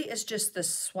it really is just the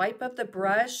swipe of the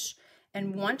brush.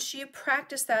 And once you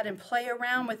practice that and play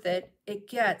around with it, it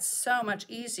gets so much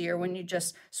easier when you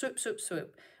just swoop, swoop,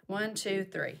 swoop. 1, 2,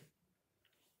 3.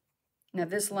 Now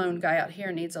this lone guy out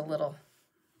here needs a little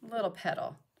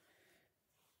petal.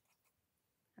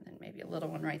 And then maybe a little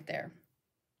one right there.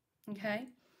 Okay?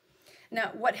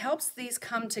 Now what helps these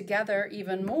come together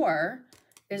even more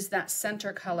is that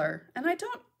center color. And I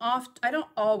don't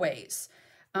always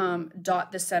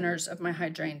dot the centers of my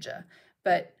hydrangea,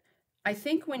 but I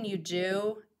think when you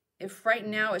do, if right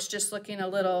now it's just looking a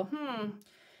little,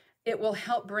 it will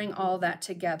help bring all that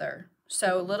together.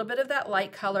 So a little bit of that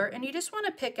light color, and you just want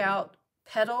to pick out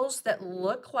petals that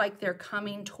look like they're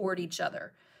coming toward each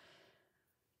other.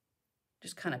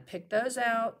 Just kind of pick those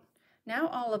out. Now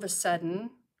all of a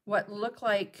sudden, what look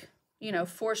like, you know,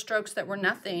 4 strokes that were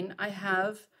nothing, I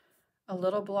have a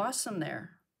little blossom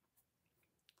there.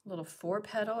 A little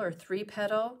 4-petal or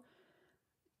 3-petal.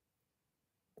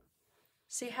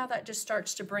 See how that just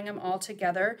starts to bring them all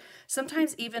together?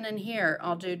 Sometimes even in here,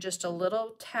 I'll do just a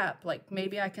little tap, like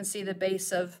maybe I can see the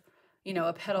base of, you know,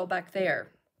 a petal back there.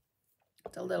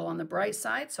 It's a little on the bright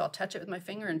side, so I'll touch it with my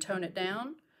finger and tone it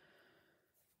down.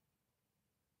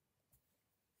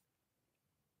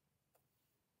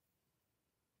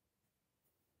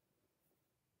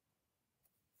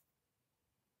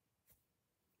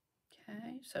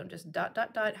 Okay, so just dot,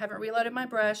 dot, dot. Haven't reloaded my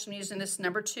brush. I'm using this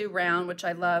number 2 round, which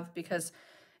I love because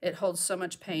it holds so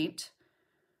much paint.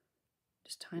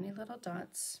 Just tiny little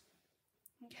dots.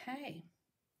 Okay.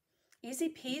 Easy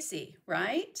peasy,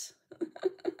 right?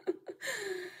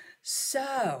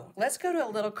 So let's go to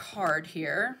a little card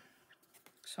here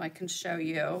so I can show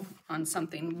you on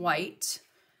something white.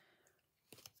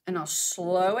 And I'll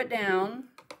slow it down,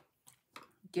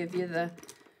 give you the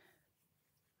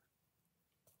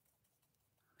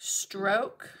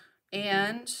stroke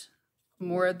and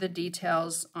more of the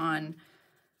details on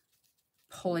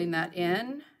pulling that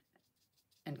in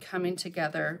and coming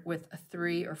together with a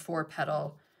 3 or 4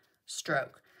 petal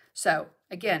stroke. So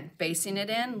again, basing it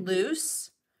in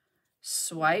loose,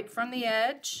 swipe from the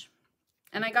edge.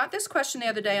 And I got this question the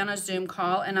other day on a Zoom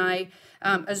call and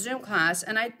a Zoom class,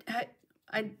 and I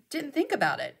didn't think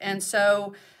about it. And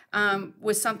so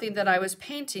was something that I was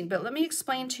painting, but let me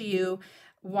explain to you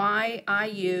why I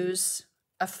use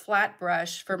a flat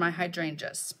brush for my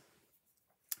hydrangeas.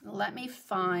 Let me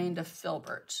find a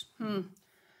filbert.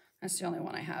 That's the only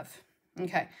one I have.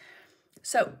 Okay,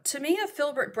 so to me a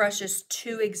filbert brush is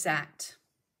too exact.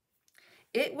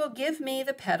 It will give me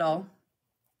the petal,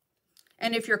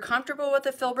 and if you're comfortable with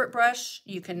a filbert brush,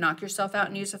 you can knock yourself out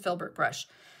and use a filbert brush.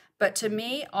 But to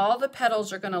me, all the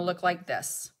petals are going to look like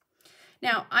this.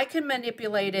 Now, I can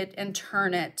manipulate it and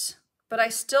turn it, but I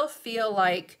still feel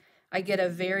like I get a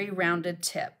very rounded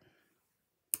tip.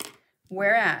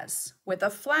 Whereas with a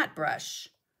flat brush,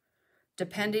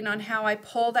 depending on how I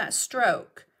pull that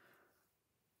stroke,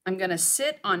 I'm going to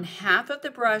sit on half of the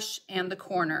brush and the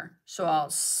corner. So I'll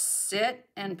sit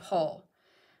and pull,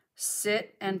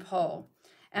 sit and pull.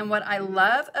 And what I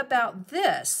love about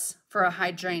this for a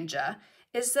hydrangea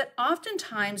is that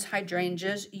oftentimes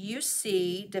hydrangeas you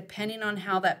see, depending on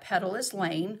how that petal is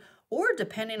laying, or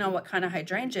depending on what kind of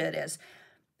hydrangea it is,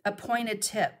 a pointed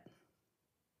tip.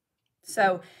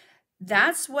 So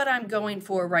that's what I'm going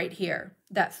for right here.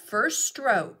 That first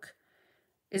stroke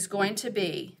is going to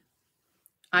be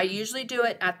I usually do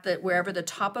it at wherever the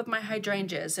top of my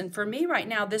hydrangea is. And for me right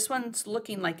now, this one's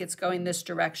looking like it's going this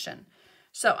direction.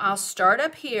 So I'll start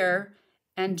up here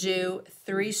and do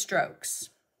 3 strokes.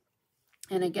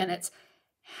 And again, it's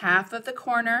half of the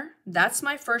corner. That's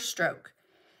my first stroke.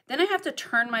 Then I have to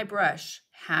turn my brush,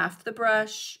 half the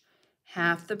brush,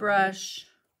 half the brush,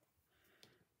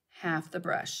 half the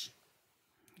brush.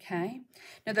 Okay,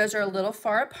 now those are a little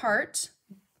far apart.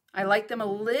 I like them a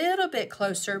little bit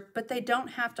closer, but they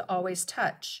don't have to always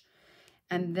touch.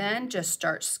 And then just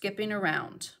start skipping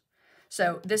around.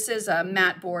 So this is a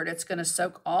matte board. It's going to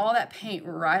soak all that paint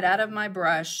right out of my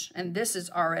brush, and this is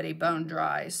already bone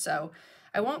dry. So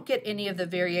I won't get any of the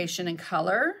variation in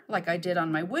color like I did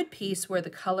on my wood piece where the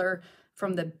color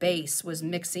from the base was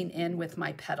mixing in with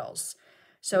my petals.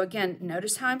 So again,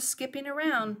 notice how I'm skipping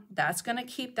around. That's going to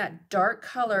keep that dark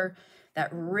color, that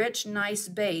rich, nice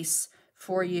base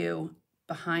for you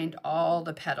behind all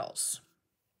the petals.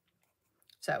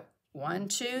 So 1,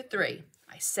 2, 3.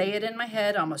 I say it in my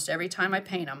head almost every time I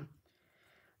paint them.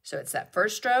 So it's that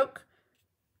first stroke.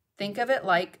 Think of it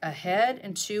like a head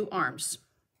and 2 arms.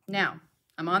 Now,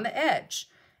 I'm on the edge,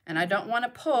 and I don't want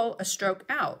to pull a stroke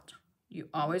out. You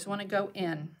always want to go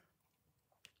in.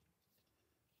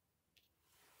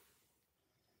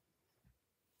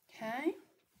 Okay,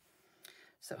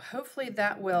 so hopefully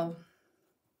that will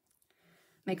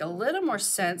make a little more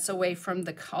sense away from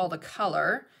all the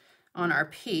color on our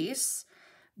piece.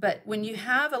 But when you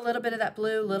have a little bit of that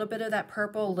blue, a little bit of that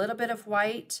purple, a little bit of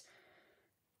white,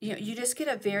 you just get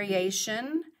a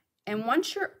variation. And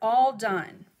once you're all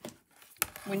done,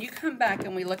 when you come back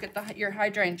and we look at your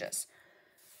hydrangeas,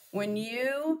 when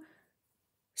you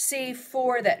see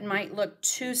 4 that might look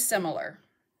too similar,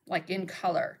 like in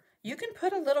color, you can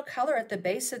put a little color at the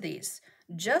base of these.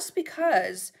 Just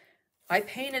because I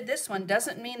painted this one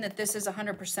doesn't mean that this is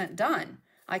 100% done.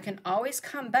 I can always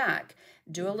come back,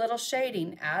 do a little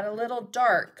shading, add a little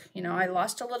dark. I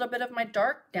lost a little bit of my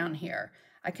dark down here.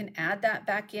 I can add that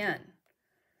back in.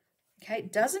 Okay,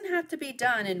 it doesn't have to be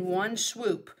done in one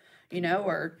swoop,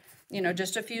 or,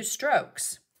 just a few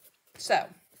strokes. So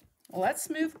let's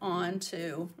move on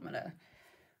to, I'm going to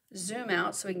zoom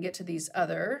out so we can get to these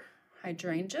other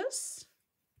hydrangeas.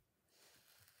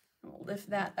 We'll lift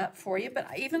that up for you, but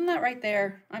even that right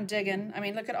there, I'm digging. I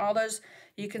mean, look at all those.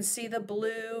 You can see the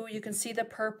blue, you can see the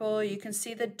purple, you can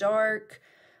see the dark.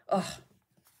 Oh,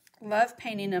 love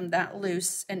painting them that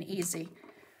loose and easy.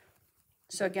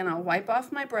 So again, I'll wipe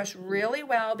off my brush really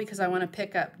well because I want to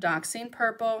pick up Doxine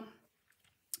purple,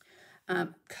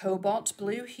 cobalt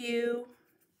blue hue,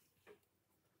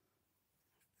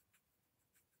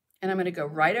 and I'm going to go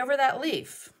right over that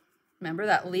leaf. Remember,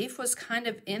 that leaf was kind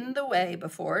of in the way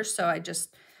before, so I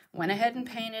just went ahead and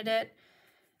painted it.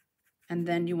 And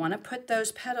then you want to put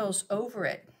those petals over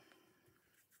it.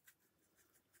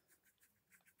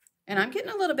 And I'm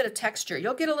getting a little bit of texture.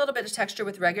 You'll get a little bit of texture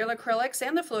with regular acrylics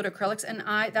and the fluid acrylics, and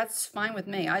that's fine with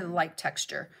me. I like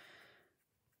texture.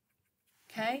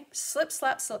 Okay, slip,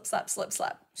 slap, slip, slap, slip,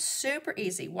 slap. Super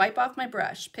easy. Wipe off my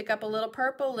brush. Pick up a little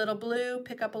purple, little blue,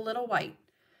 pick up a little white.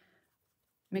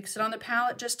 Mix it on the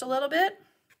palette just a little bit.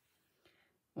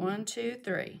 1, 2,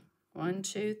 3. 1,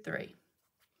 2, 3.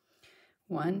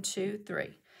 1, 2,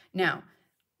 3. Now,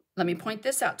 let me point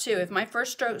this out too. If my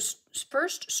first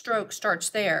stroke starts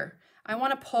there, I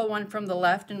want to pull one from the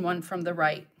left and one from the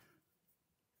right.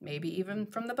 Maybe even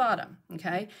from the bottom,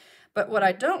 okay? But what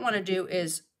I don't want to do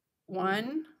is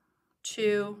 1,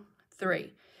 2,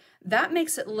 3. That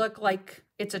makes it look like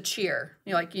it's a cheer.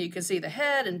 Like you can see the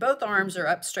head and both arms are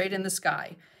up straight in the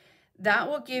sky. That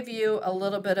will give you a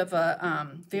little bit of a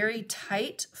very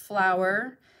tight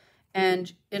flower,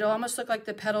 and it'll almost look like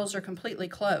the petals are completely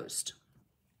closed.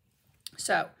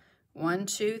 So 1,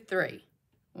 2, 3.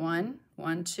 1,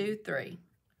 1, 2, 3.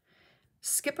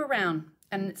 Skip around,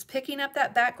 and it's picking up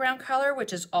that background color,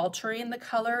 which is altering the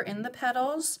color in the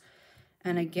petals.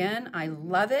 And again, I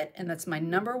love it, and that's my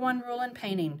 #1 rule in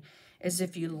painting, is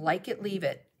if you like it, leave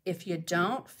it. If you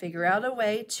don't, figure out a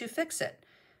way to fix it.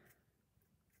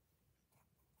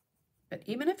 But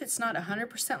even if it's not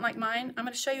 100% like mine, I'm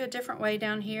going to show you a different way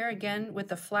down here, again, with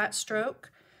the flat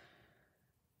stroke,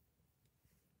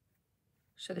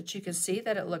 so that you can see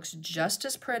that it looks just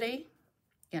as pretty.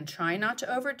 And try not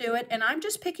to overdo it. And I'm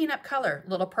just picking up color,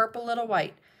 little purple, little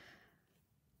white,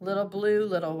 little blue,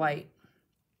 little white.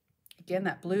 Again,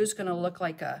 that blue is going to look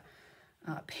like a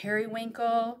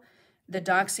periwinkle. The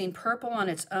Doxine purple on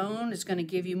its own is going to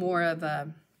give you more of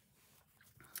a,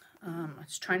 I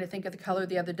was trying to think of the color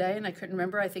the other day and I couldn't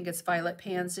remember. I think it's violet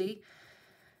pansy.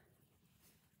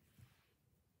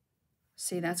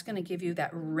 See, that's going to give you that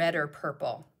redder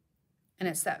purple. And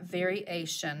it's that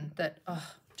variation that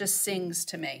just sings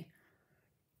to me.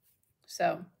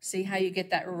 So see how you get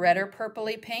that redder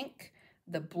purpley pink,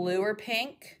 the bluer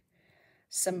pink,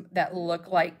 some that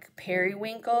look like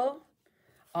periwinkle,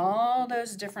 all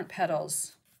those different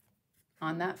petals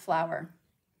on that flower.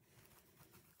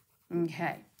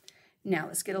 Okay, now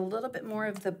let's get a little bit more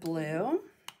of the blue.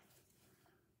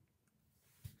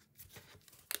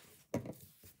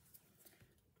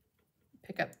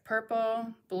 Pick up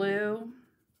purple, blue.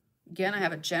 Again, I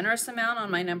have a generous amount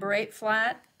on my number 8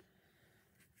 flat.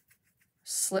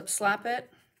 Slip slap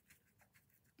it.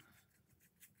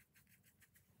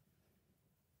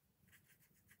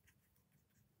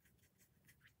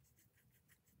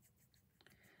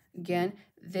 Again,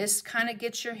 this kind of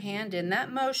gets your hand in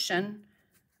that motion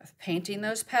of painting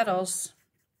those petals.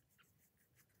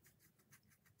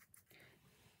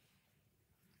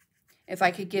 If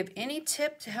I could give any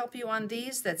tip to help you on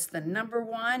these, that's the number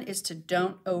one, is to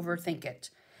don't overthink it.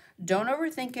 Don't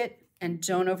overthink it and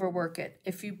don't overwork it.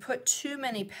 If you put too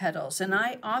many petals, and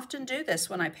I often do this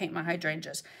when I paint my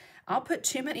hydrangeas, I'll put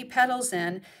too many petals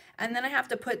in and then I have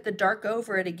to put the dark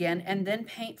over it again and then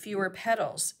paint fewer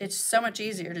petals. It's so much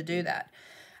easier to do that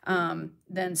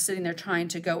than sitting there trying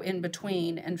to go in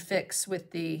between and fix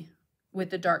with the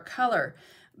dark color.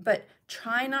 But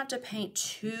try not to paint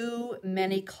too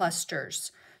many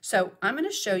clusters. So I'm going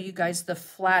to show you guys the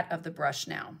flat of the brush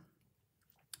now.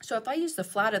 So if I use the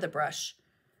flat of the brush,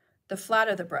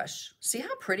 see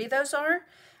how pretty those are?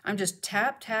 I'm just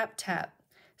tap, tap, tap.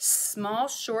 Small,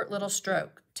 short little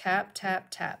stroke. Tap, tap,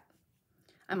 tap.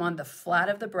 I'm on the flat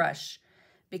of the brush.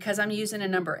 Because I'm using a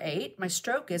number 8, my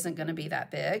stroke isn't going to be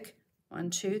that big. 1,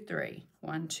 2, 3.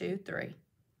 1, 2, 3.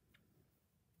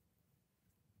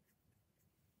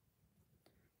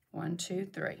 1, 2,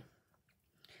 3.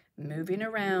 Moving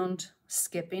around,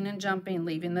 skipping and jumping,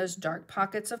 leaving those dark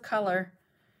pockets of color.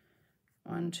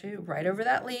 1, 2, right over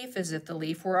that leaf as if the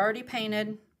leaf were already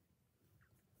painted.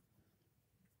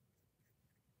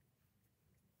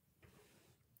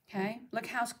 Okay, look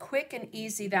how quick and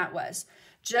easy that was.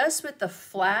 Just with the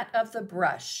flat of the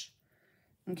brush.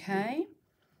 Okay,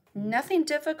 nothing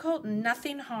difficult,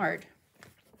 nothing hard.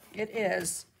 It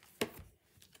is.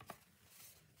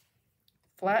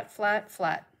 Flat, flat,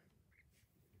 flat.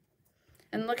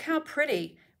 And look how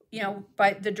pretty, you know,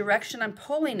 by the direction I'm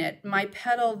pulling it, my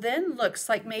petal then looks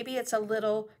like maybe it's a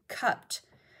little cupped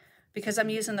because I'm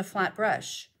using the flat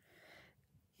brush.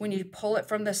 When you pull it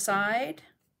from the side,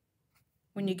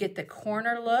 when you get the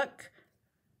corner look,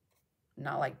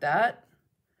 not like that.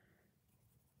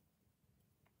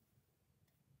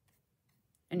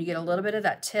 And you get a little bit of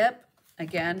that tip.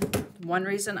 Again, one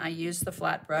reason I use the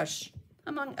flat brush,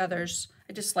 among others.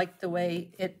 I just like the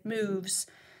way it moves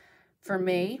for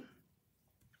me.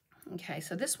 Okay,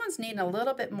 so this one's needing a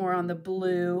little bit more on the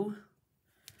blue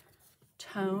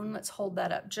tone. Let's hold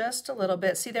that up just a little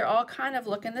bit. See, they're all kind of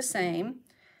looking the same.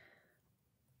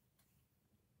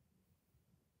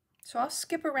 So I'll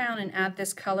skip around and add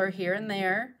this color here and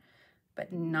there,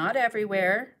 but not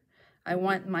everywhere. I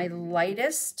want my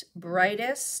lightest,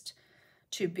 brightest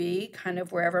to be kind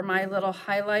of wherever my little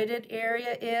highlighted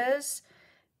area is,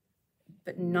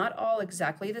 but not all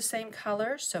exactly the same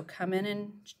color. So come in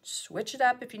and switch it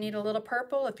up if you need a little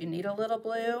purple, if you need a little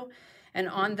blue. And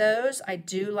on those, I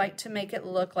do like to make it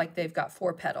look like they've got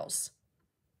 4 petals.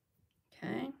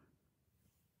 Okay.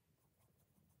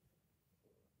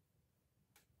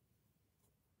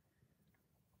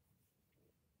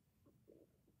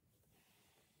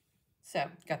 So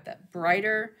got that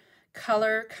brighter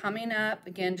color coming up.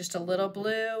 Again, just a little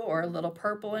blue or a little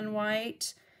purple and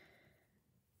white.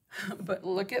 But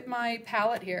look at my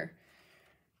palette here.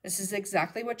 This is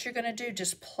exactly what you're going to do.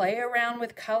 Just play around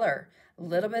with color. A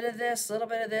little bit of this, a little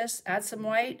bit of this, add some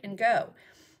white and go.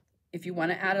 If you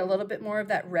want to add a little bit more of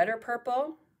that red or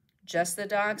purple, just the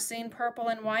dioxazine purple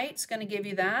and white is going to give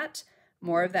you that.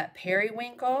 More of that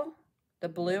periwinkle, the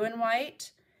blue and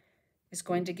white, is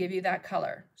going to give you that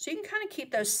color. So you can kind of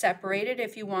keep those separated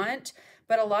if you want,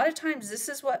 but a lot of times this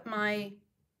is what my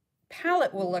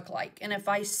palette will look like. And if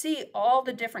I see all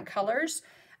the different colors,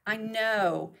 I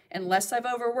know, unless I've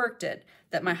overworked it,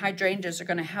 that my hydrangeas are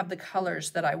going to have the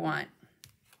colors that I want.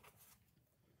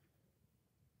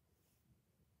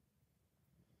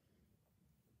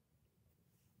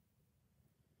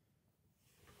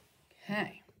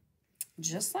 Okay,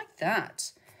 just like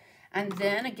that. And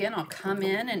then again, I'll come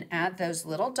in and add those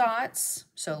little dots.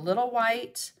 So little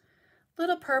white,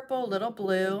 little purple, little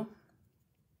blue.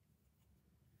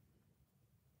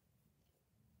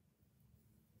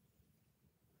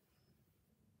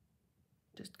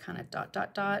 Just kind of dot,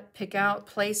 dot, dot, pick out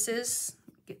places.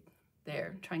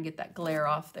 There, try and get that glare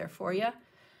off there for you.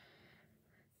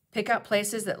 Pick out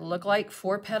places that look like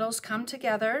 4 petals come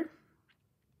together.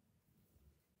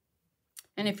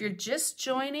 And if you're just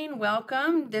joining,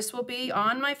 welcome. This will be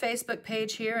on my Facebook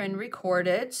page here and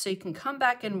recorded, so you can come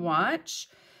back and watch.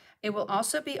 It will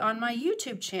also be on my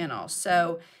YouTube channel.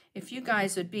 So if you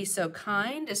guys would be so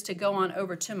kind as to go on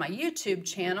over to my YouTube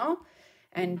channel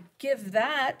and give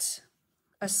that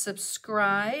a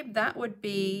subscribe, that would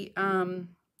be,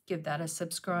 give that a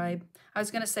subscribe. I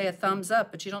was going to say a thumbs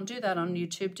up, but you don't do that on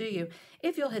YouTube, do you?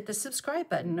 If you'll hit the subscribe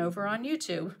button over on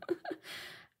YouTube.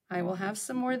 I will have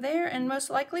some more there, and most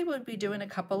likely we'll be doing a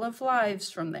couple of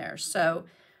lives from there. So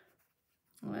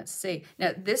let's see.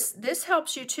 Now this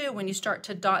helps you too when you start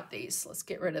to dot these. Let's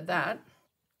get rid of that.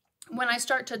 When I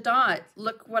start to dot,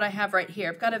 look what I have right here.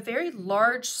 I've got a very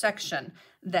large section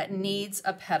that needs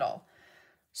a petal.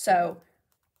 So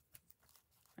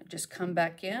I just come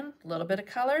back in, a little bit of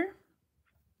color,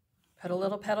 put a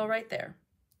little petal right there.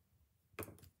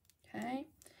 Okay.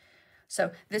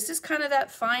 So this is kind of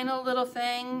that final little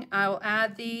thing. I will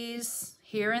add these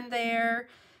here and there,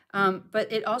 but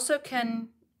it also can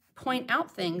point out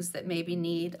things that maybe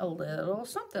need a little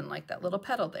something like that little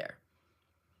petal there.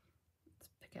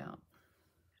 Let's pick out.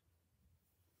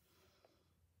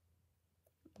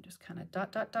 Just kind of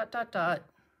dot, dot, dot, dot, dot.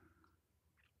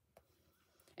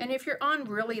 And if you're on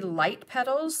really light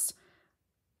petals,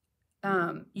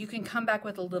 you can come back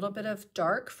with a little bit of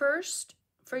dark first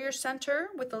for your center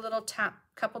with a little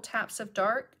couple taps of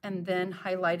dark, and then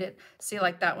highlight it. See,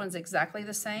 like that one's exactly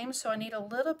the same. So I need a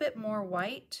little bit more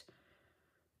white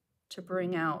to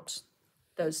bring out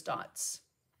those dots.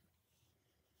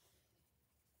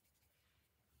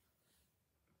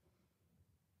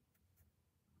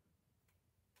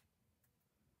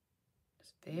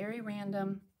 It's very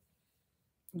random.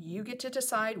 You get to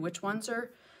decide which ones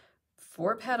are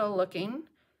 4 petal looking.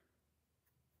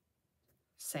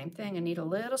 Same thing, I need a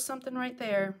little something right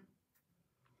there.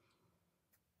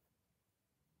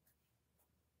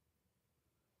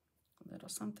 A little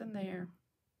something there.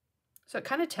 So it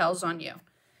kind of tells on you,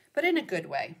 but in a good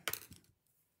way.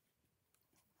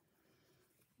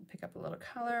 Pick up a little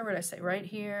color, what did I say, right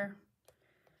here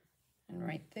and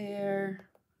right there.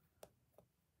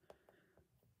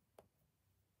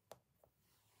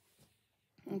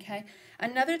 Okay,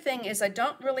 another thing is I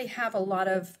don't really have a lot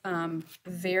of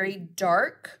very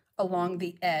dark along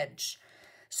the edge.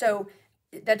 So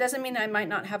that doesn't mean I might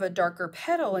not have a darker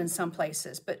petal in some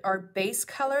places, but our base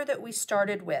color that we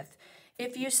started with,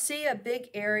 if you see a big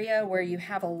area where you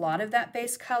have a lot of that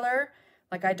base color,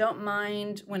 like I don't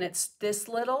mind when it's this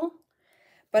little,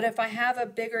 but if I have a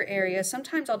bigger area,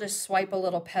 sometimes I'll just swipe a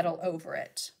little petal over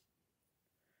it.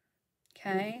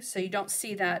 Okay, so you don't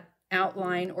see that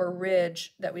outline or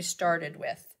ridge that we started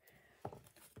with.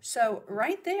 So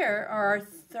right there are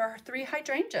our 3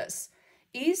 hydrangeas.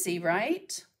 Easy,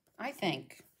 right? I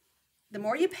think. The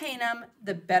more you paint them,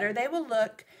 the better they will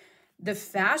look. The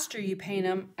faster you paint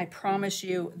them, I promise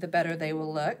you, the better they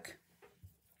will look.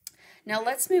 Now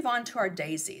let's move on to our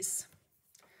daisies.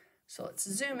 So let's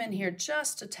zoom in here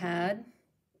just a tad.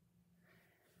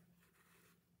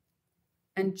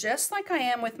 And just like I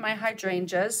am with my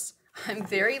hydrangeas, I'm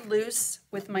very loose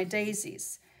with my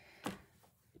daisies.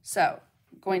 So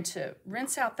I'm going to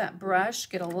rinse out that brush,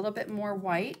 get a little bit more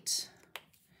white.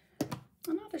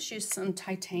 And I'll just use some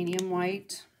titanium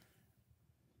white.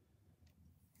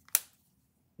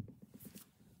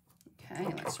 Okay,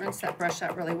 let's rinse that brush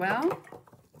out really well.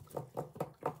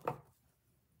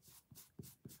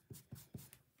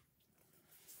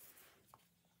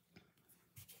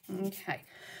 Okay,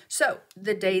 so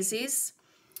the daisies.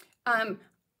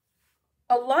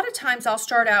 A lot of times I'll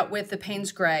start out with the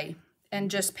Payne's Gray and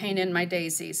just paint in my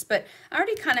daisies, but I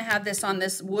already kind of have this on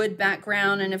this wood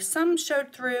background, and if some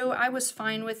showed through, I was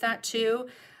fine with that too.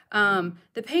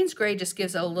 The Payne's Gray just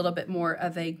gives a little bit more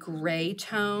of a gray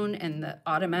tone and the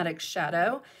automatic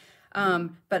shadow,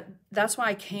 but that's why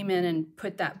I came in and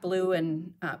put that blue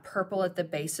and purple at the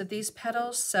base of these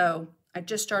petals, so I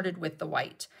just started with the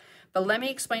white. But let me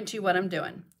explain to you what I'm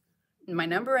doing. My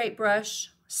number 8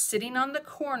 brush, sitting on the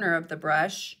corner of the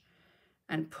brush,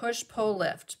 and push, pull,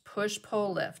 lift, push,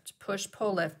 pull, lift, push,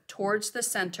 pull, lift towards the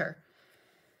center.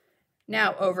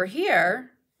 Now over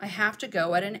here, I have to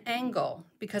go at an angle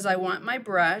because I want my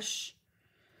brush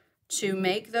to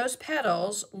make those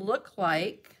petals look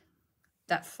like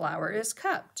that flower is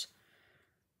cupped.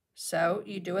 So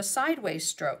you do a sideways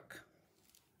stroke.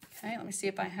 Okay, let me see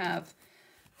if I have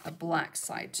a black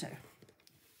side to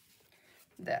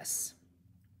this.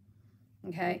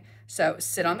 Okay, so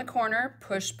sit on the corner,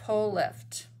 push, pull,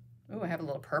 lift. Ooh, I have a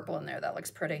little purple in there. That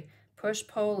looks pretty. push,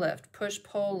 pull, lift, push,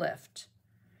 pull, lift,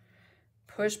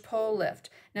 push, pull,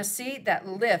 lift. Now see that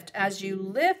lift, as you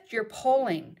lift, you're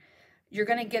pulling. You're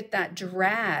gonna get that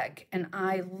drag, and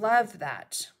I love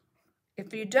that.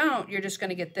 If you don't, you're just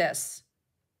gonna get this,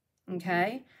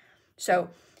 okay? So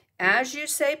as you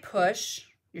say push,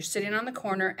 you're sitting on the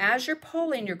corner. As you're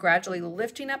pulling, you're gradually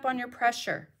lifting up on your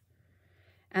pressure.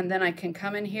 And then I can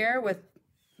come in here with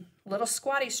little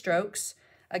squatty strokes,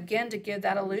 again, to give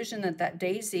that illusion that that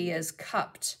daisy is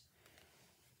cupped,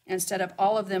 instead of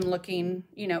all of them looking,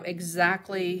 you know,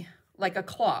 exactly like a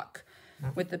clock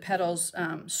with the petals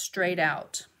straight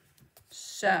out.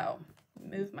 So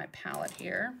move my palette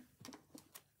here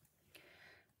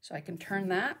so I can turn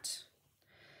that.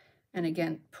 And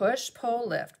again, push, pull,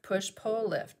 lift, push, pull,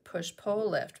 lift, push, pull,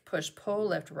 lift, push, pull,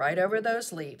 lift, right over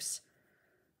those leaves.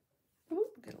 Ooh,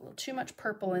 get a little too much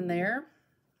purple in there.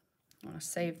 I want to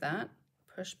save that.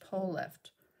 Push, pull,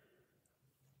 lift.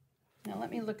 Now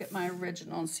let me look at my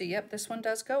original and see, yep, this one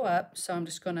does go up. So I'm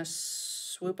just going to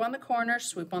swoop on the corner,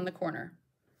 swoop on the corner.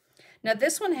 Now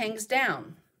this one hangs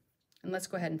down. And let's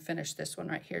go ahead and finish this one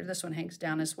right here. This one hangs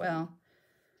down as well.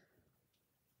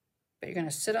 But you're going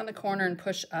to sit on the corner and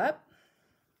push up.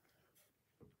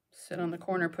 Sit on the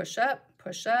corner, push up,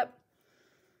 push up.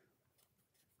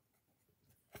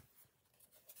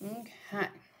 Okay.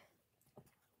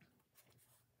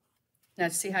 Now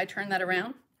see how I turn that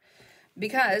around?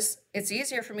 Because it's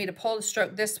easier for me to pull the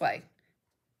stroke this way.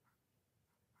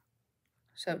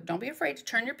 So don't be afraid to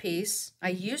turn your piece. I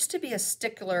used to be a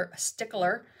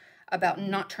stickler about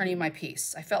not turning my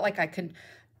piece. I felt like I could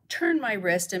turn my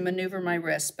wrist and maneuver my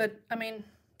wrist, but I mean,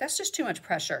 that's just too much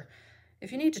pressure.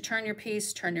 If you need to turn your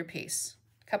piece, turn your piece.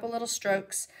 A couple little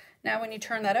strokes. Now when you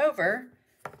turn that over,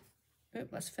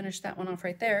 let's finish that one off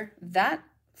right there. That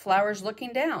flower's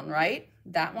looking down, right?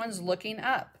 That one's looking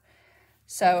up.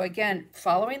 So again,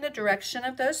 following the direction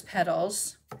of those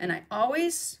petals, and I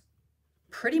always,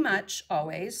 pretty much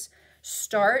always,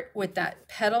 start with that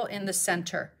petal in the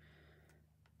center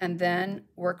and then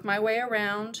work my way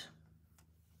around.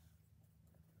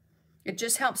 It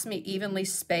just helps me evenly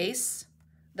space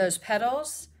those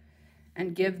petals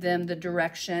and give them the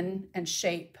direction and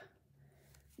shape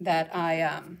that I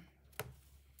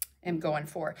am going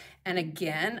for. And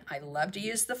again, I love to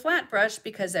use the flat brush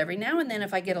because every now and then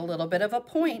if I get a little bit of a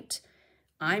point,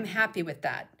 I'm happy with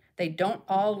that. They don't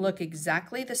all look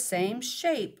exactly the same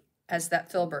shape as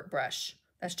that filbert brush.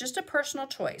 That's just a personal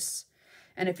choice.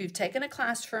 And if you've taken a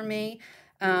class from me,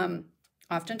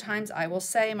 oftentimes I will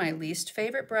say my least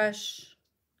favorite brush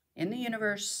in the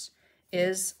universe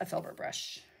is a filbert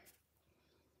brush.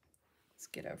 Let's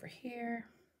get over here.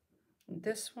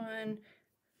 This one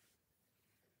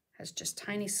has just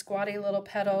tiny squatty little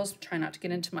petals. Try not to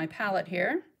get into my palette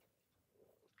here.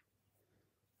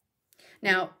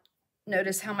 Now,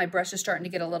 notice how my brush is starting to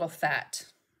get a little fat.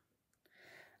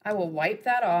 I will wipe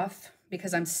that off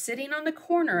because I'm sitting on the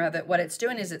corner of it. What it's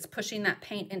doing is it's pushing that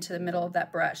paint into the middle of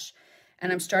that brush,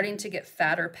 and I'm starting to get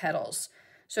fatter petals.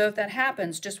 So if that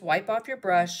happens, just wipe off your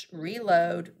brush,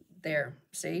 reload. There,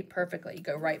 see, perfectly.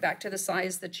 Go right back to the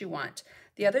size that you want.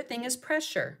 The other thing is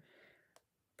pressure.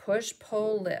 Push,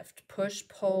 pull, lift, push,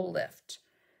 pull, lift.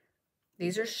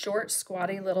 These are short,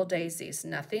 squatty little daisies,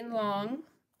 nothing long.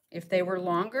 If they were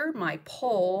longer, my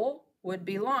pull would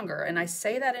be longer. And I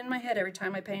say that in my head every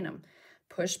time I paint them.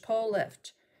 Push, pull,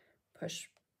 lift. Push,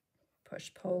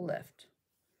 push, pull, lift.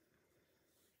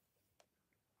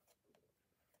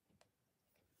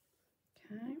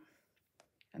 Okay.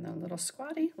 And then little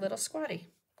squatty, little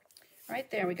squatty. Right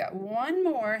there, we got one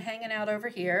more hanging out over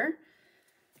here.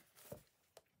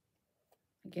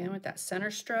 Again, with that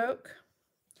center stroke.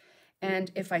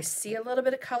 And if I see a little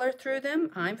bit of color through them,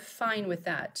 I'm fine with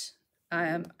that.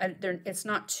 It's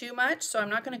not too much, so I'm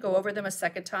not going to go over them a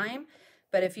second time.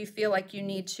 But if you feel like you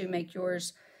need to make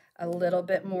yours a little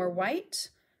bit more white,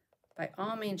 by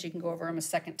all means, you can go over them a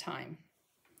second time.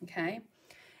 Okay?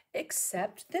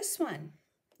 Except this one.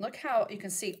 Look how you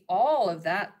can see all of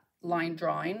that line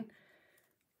drawing.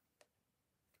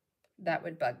 That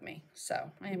would bug me.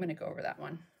 So I am going to go over that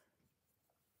one.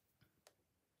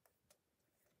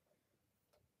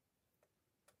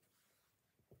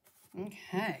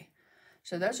 Okay,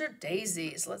 so those are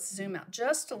daisies. Let's zoom out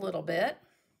just a little bit.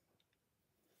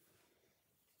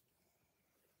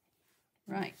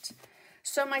 Right,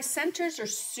 so my centers are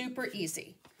super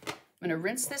easy. I'm gonna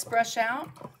rinse this brush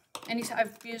out. And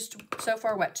I've used so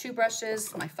far, what, 2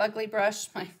 brushes, my fugly brush,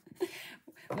 my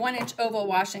 1-inch oval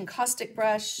wash and caustic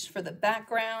brush for the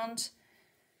background.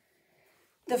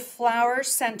 The flower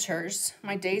centers,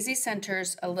 my daisy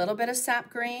centers, a little bit of sap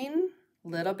green, a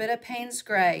little bit of Payne's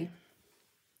gray.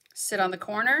 Sit on the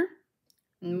corner,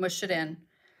 and mush it in.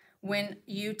 When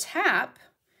you tap,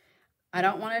 I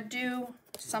don't want to do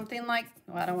something like,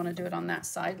 well, I don't want to do it on that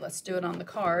side. Let's do it on the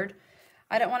card.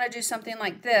 I don't want to do something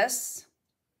like this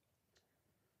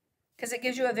because it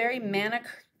gives you a very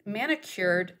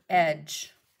manicured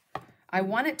edge. I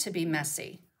want it to be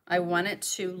messy. I want it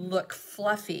to look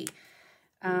fluffy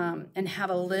and have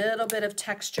a little bit of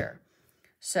texture.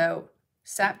 So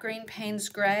sap green, Payne's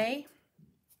gray,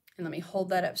 and let me hold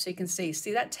that up so you can see.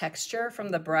 See that texture from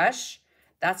the brush?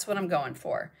 That's what I'm going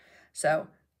for. So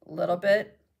a little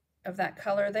bit of that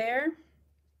color there.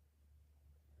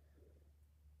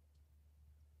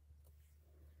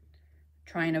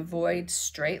 Try and avoid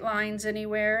straight lines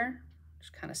anywhere.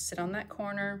 Just kind of sit on that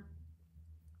corner.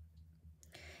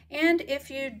 And if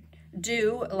you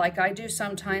do, like I do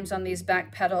sometimes on these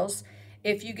back petals,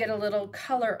 if you get a little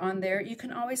color on there, you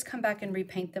can always come back and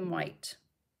repaint them white.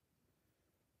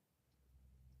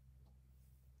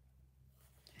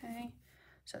 Okay,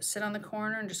 so sit on the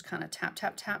corner and just kind of tap,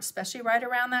 tap, tap, especially right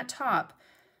around that top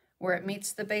where it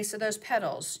meets the base of those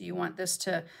petals. You want this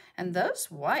to, and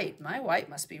those white, my white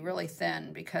must be really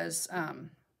thin because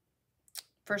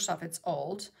first off, it's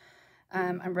old.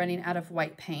 I'm running out of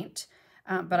white paint,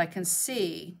 but I can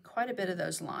see quite a bit of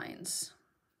those lines.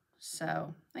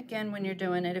 So again, when you're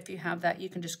doing it, if you have that, you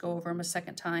can just go over them a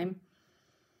second time.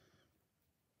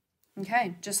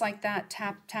 Okay, just like that,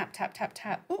 tap, tap, tap, tap,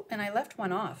 tap. Oh, and I left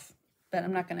one off, but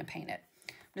I'm not gonna paint it.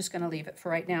 I'm just gonna leave it for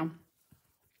right now.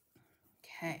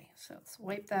 Okay, so let's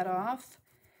wipe that off.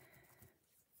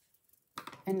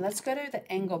 And let's go to the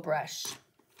angle brush.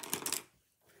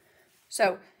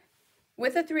 So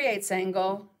with a 3/8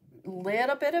 angle,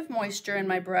 little bit of moisture in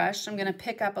my brush. I'm gonna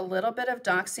pick up a little bit of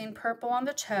Doxine purple on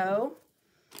the toe.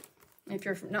 If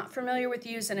you're not familiar with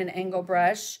using an angle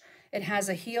brush, it has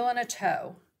a heel and a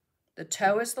toe. The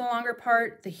toe is the longer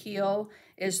part, the heel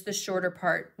is the shorter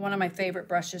part. One of my favorite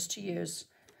brushes to use.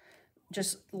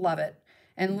 Just love it.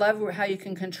 And love how you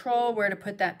can control where to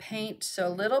put that paint. So a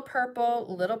little purple,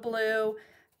 a little blue,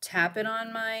 tap it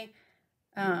on my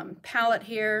palette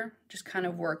here, just kind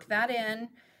of work that in,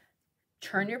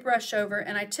 turn your brush over.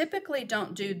 And I typically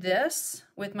don't do this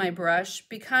with my brush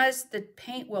because the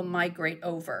paint will migrate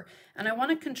over and I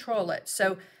want to control it.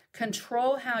 So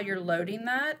control how you're loading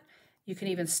that. You can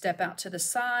even step out to the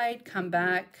side, come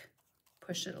back,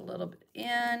 push it a little bit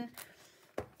in,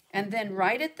 and then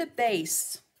right at the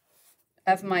base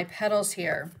of my petals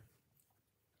here,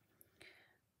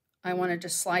 I want to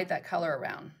just slide that color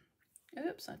around.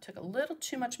 Oops, I took a little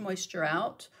too much moisture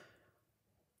out.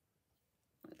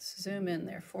 Let's zoom in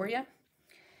there for you.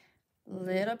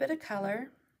 Little bit of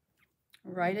color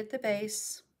right at the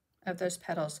base of those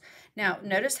petals. Now,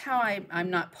 notice how I'm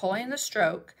not pulling the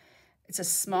stroke. It's a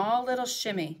small little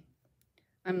shimmy.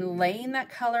 I'm laying that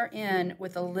color in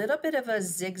with a little bit of a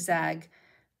zigzag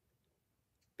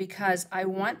because I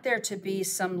want there to be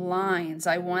some lines.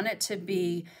 I want it to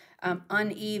be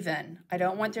uneven. I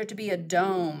don't want there to be a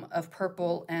dome of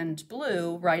purple and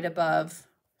blue right above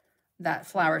that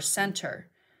flower center.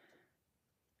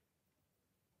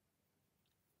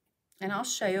 And I'll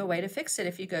show you a way to fix it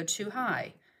if you go too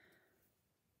high.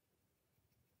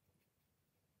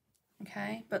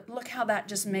 Okay, but look how that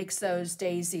just makes those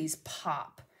daisies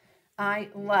pop. I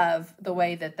love the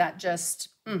way that just,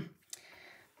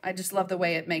 I just love the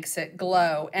way it makes it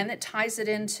glow, and it ties it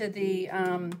into the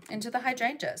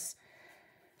hydrangeas.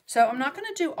 So I'm not going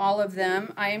to do all of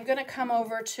them. I am going to come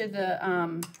over to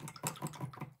the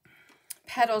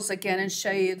petals again and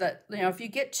show you that, you know, if you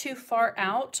get too far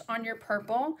out on your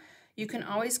purple, you can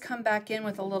always come back in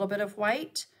with a little bit of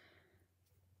white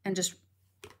and just,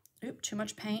 oop, too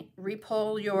much paint,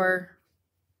 repull your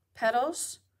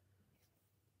petals,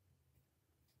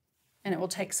 and it will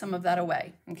take some of that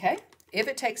away, okay? If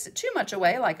it takes it too much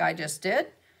away, like I just did,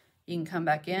 you can come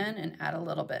back in and add a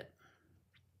little bit.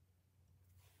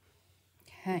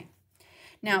 Okay.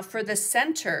 Now for the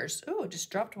centers, oh, just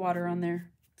dropped water on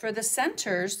there. For the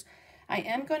centers, I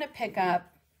am going to pick up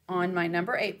on my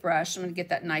number 8 brush. I'm going to get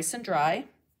that nice and dry.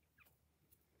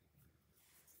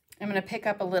 I'm going to pick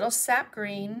up a little sap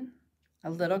green, a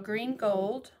little green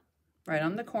gold right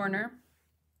on the corner.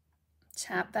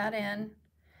 Tap that in.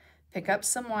 Pick up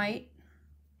some white.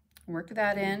 Work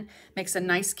that in. Makes a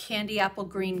nice candy apple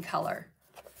green color.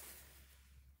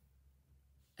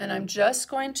 And I'm just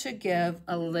going to give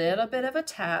a little bit of a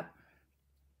tap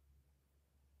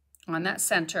on that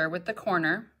center with the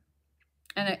corner.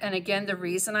 And again, the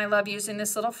reason I love using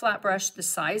this little flat brush, the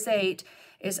size 8,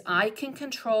 is I can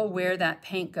control where that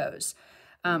paint goes.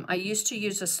 I used to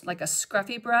use like a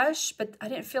scruffy brush, but I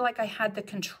didn't feel like I had the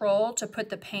control to put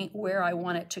the paint where I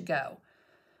want it to go.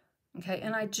 Okay,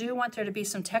 and I do want there to be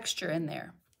some texture in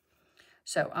there.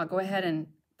 So I'll go ahead and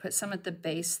put some at the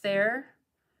base there.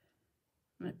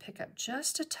 I'm going to pick up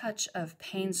just a touch of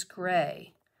Payne's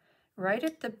Gray right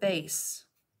at the base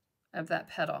of that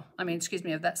petal. I mean, excuse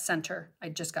me, of that center. I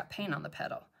just got paint on the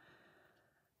petal.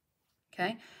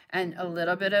 Okay, and a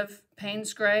little bit of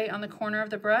Payne's Gray on the corner of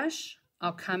the brush.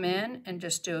 I'll come in and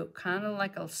just do kind of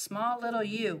like a small little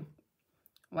U.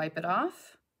 Wipe it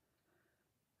off.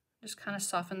 Just kind of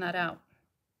soften that out.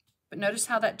 But notice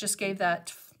how that just gave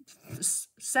that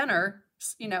center,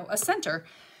 you know, a center.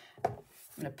 I'm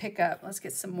going to pick up, let's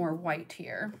get some more white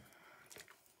here.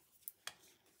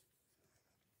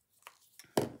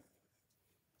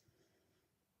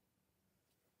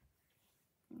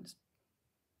 Just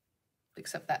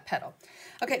fix up that petal.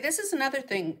 Okay, this is another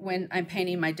thing when I'm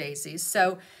painting my daisies.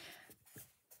 So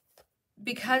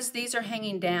because these are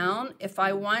hanging down, if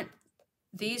I want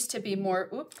these to be more,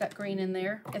 oops, got green in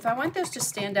there. If I want those to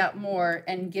stand out more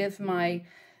and give my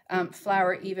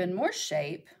flower even more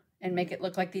shape and make it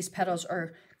look like these petals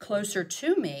are closer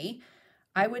to me,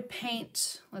 I would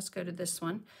paint, let's go to this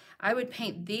one. I would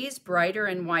paint these brighter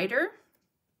and whiter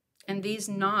and these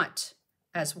not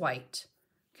as white.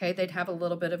 Okay, they'd have a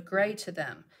little bit of gray to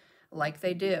them like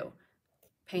they do.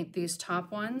 Paint these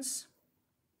top ones.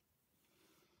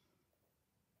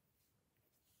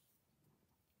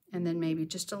 And then maybe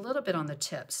just a little bit on the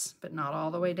tips, but not all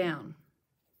the way down.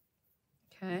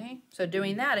 Okay, so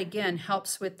doing that again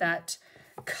helps with that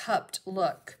cupped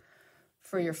look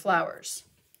for your flowers.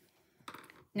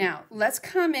 Now, let's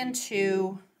come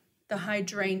into the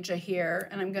hydrangea here,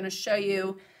 and I'm going to show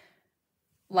you,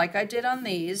 like I did on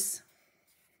these,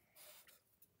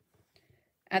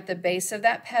 at the base of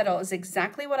that petal is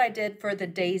exactly what I did for the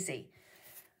daisy.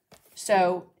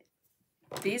 So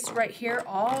these right here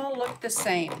all look the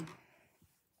same.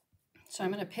 So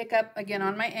I'm going to pick up again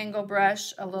on my angle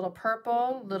brush a little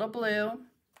purple, little blue,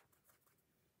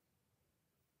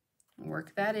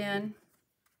 work that in,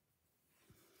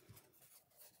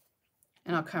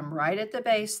 and I'll come right at the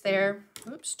base there.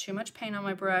 Oops, too much paint on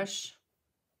my brush,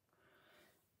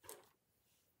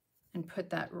 and put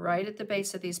that right at the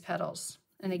base of these petals.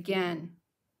 And again,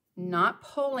 not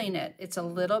pulling it, it's a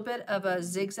little bit of a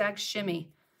zigzag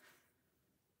shimmy.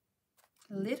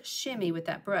 A little shimmy with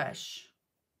that brush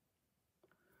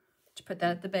to put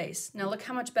that at the base. Now look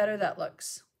how much better that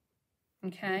looks.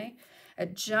 Okay,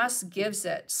 it just gives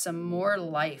it some more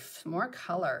life, more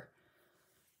color.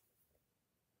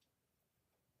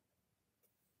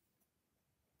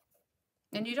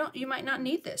 And you might not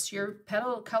need this. Your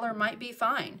petal color might be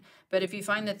fine, but if you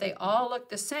find that they all look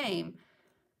the same,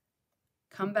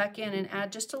 come back in and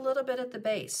add just a little bit at the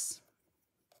base.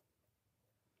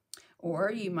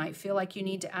 Or you might feel like you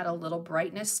need to add a little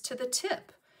brightness to the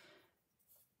tip,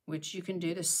 which you can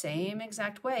do the same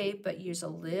exact way, but use a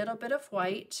little bit of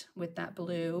white with that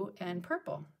blue and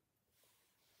purple.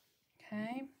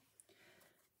 Okay.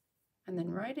 And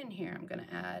then right in here, I'm going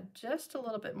to add just a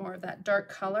little bit more of that dark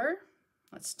color.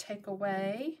 Let's take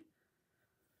away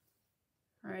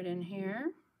right in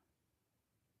here.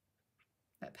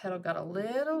 That petal got a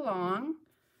little long.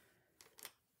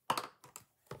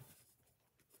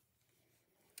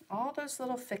 All those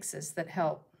little fixes that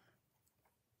help.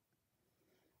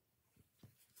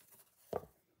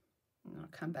 And I'll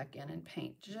come back in and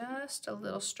paint just a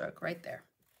little stroke right there.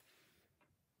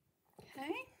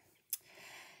 Okay.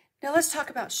 Now let's talk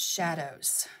about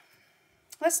shadows.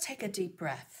 Let's take a deep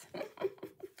breath.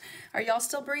 Are y'all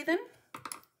still breathing?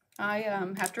 I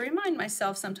have to remind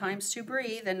myself sometimes to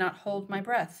breathe and not hold my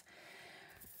breath.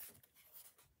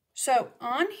 So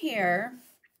on here,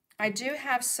 I do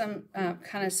have some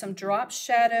kind of some drop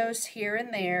shadows here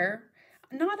and there,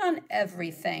 not on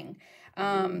everything,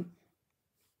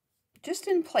 just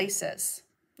in places.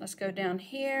 Let's go down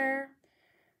here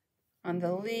on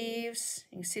the leaves.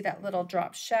 You can see that little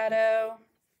drop shadow.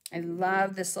 I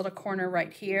love this little corner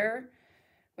right here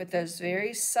with those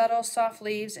very subtle soft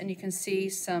leaves, and you can see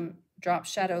some drop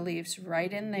shadow leaves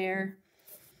right in there.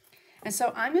 And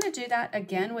so I'm going to do that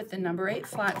again with the number 8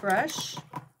 flat brush.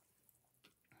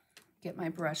 Get my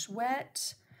brush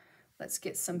wet. Let's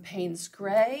get some Payne's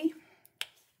Gray.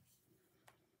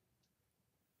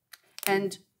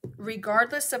 And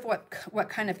regardless of what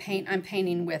kind of paint I'm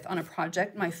painting with on a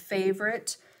project, my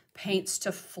favorite paints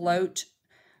to float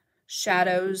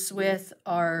shadows with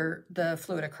are the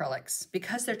fluid acrylics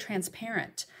because they're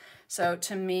transparent. So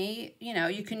to me, you know,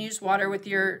 you can use water with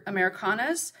your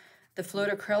Americanas. The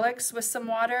fluid acrylics with some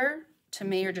water, to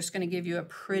me, are just going to give you a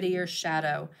prettier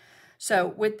shadow. So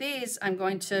with these, I'm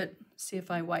going to see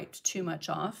if I wiped too much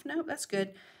off. No, that's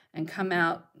good. And come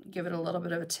out, give it a little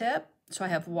bit of a tip, So I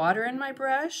have water in my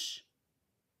brush.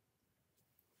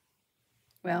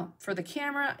 Well, for the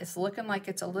camera, it's looking like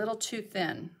it's a little too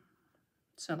thin.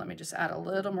 So let me just add a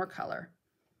little more color.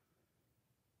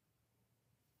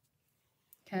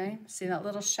 Okay, see that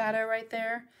little shadow right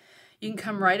there? You can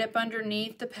come right up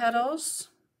underneath the petals.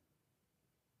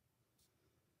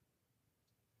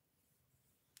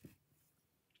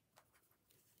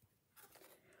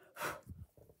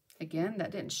 Again,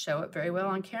 that didn't show it very well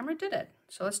on camera, did it?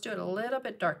 So let's do it a little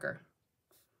bit darker.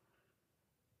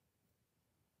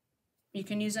 You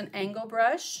can use an angle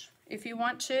brush if you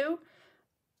want to.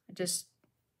 I just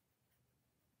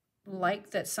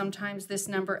like that sometimes this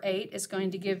number 8 is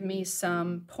going to give me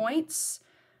some points,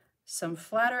 some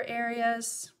flatter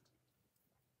areas.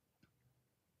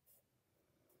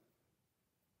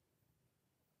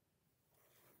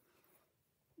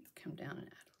 Come down and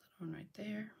add a little one right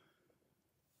there.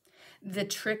 The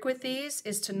trick with these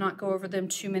is to not go over them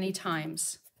too many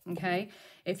times, okay?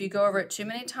 If you go over it too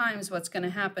many times, what's going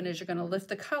to happen is you're going to lift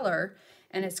the color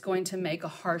and it's going to make a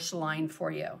harsh line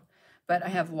for you. But I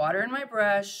have water in my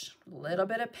brush, a little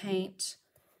bit of paint.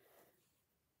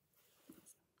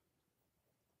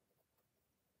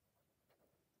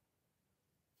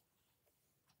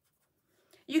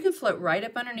 You can float right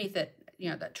up underneath it,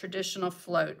 you know, that traditional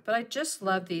float, but I just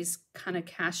love these kind of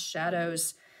cast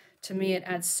shadows. To me, it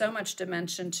adds so much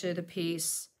dimension to the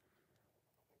piece.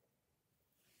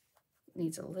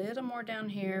 Needs a little more down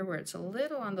here where it's a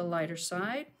little on the lighter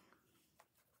side.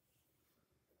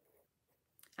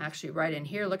 Actually, right in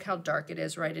here, look how dark it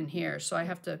is right in here. So I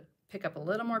have to pick up a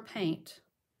little more paint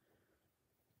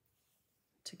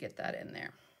to get that in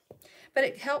there. But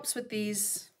it helps with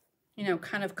these, you know,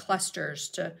 kind of clusters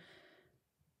to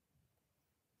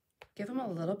give them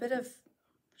a little bit of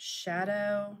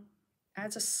shadow.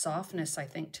 Adds a softness, I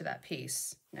think, to that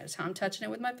piece. Notice how I'm touching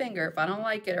it with my finger. If I don't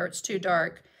like it or it's too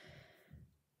dark,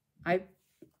 I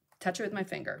touch it with my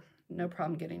finger. No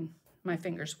problem getting my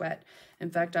fingers wet.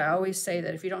 In fact, I always say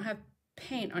that if you don't have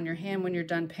paint on your hand when you're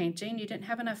done painting, you didn't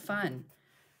have enough fun.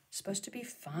 It's supposed to be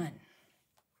fun.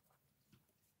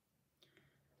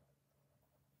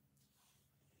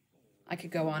 I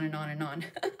could go on and on and on.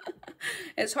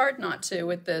 It's hard not to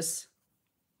with this.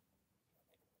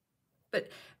 But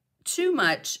too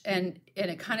much and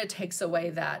it kind of takes away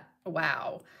that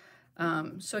wow.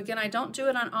 So again, I don't do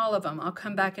it on all of them. I'll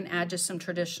come back and add just some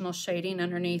traditional shading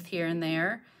underneath here and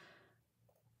there.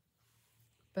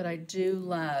 But I do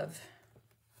love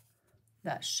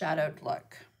that shadowed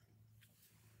look.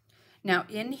 Now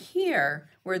in here,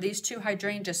 where these two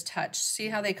hydrangeas touch, see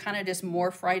how they kind of just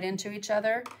morph right into each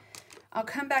other? I'll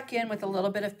come back in with a little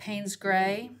bit of Payne's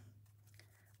Gray,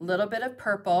 a little bit of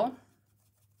purple,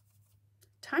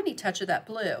 tiny touch of that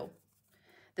blue.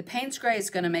 The Payne's Gray is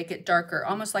going to make it darker,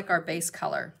 almost like our base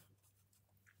color.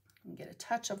 Get a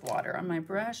touch of water on my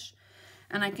brush,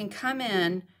 and I can come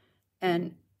in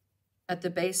and at the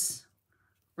base,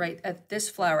 right at this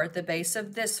flower, at the base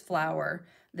of this flower,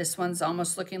 this one's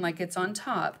almost looking like it's on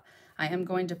top. I am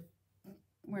going to,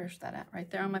 where's that at?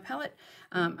 Right there on my palette.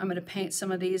 I'm going to paint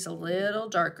some of these a little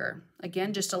darker.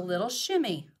 Again, just a little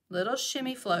shimmy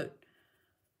float.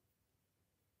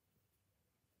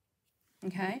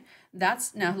 Okay,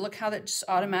 that's, now look how that just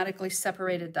automatically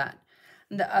separated that.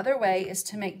 And the other way is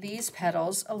to make these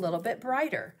petals a little bit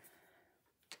brighter.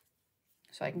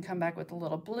 So I can come back with a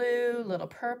little blue, little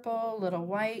purple, little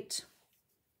white.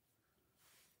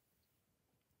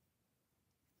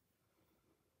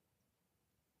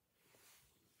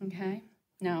 Okay,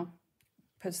 now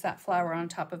puts that flower on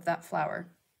top of that flower.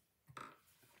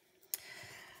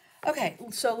 Okay,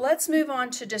 so let's move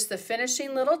on to just the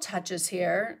finishing little touches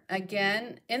here.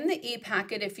 Again, in the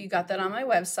e-packet, if you got that on my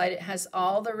website, it has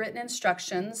all the written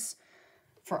instructions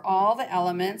for all the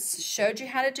elements. Showed you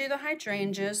how to do the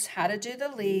hydrangeas, how to do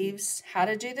the leaves, how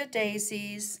to do the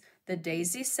daisies, the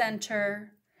daisy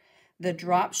center, the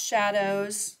drop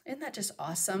shadows. Isn't that just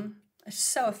awesome? It's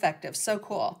so effective, so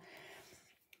cool.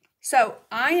 So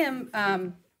I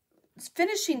am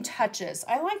finishing touches.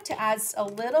 I like to add a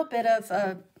little bit of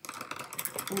a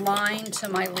line to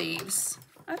my leaves.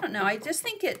 I don't know, I just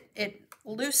think it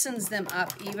loosens them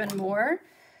up even more.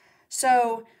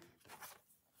 So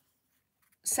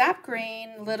sap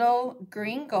green, little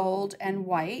green gold, and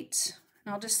white.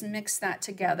 And I'll just mix that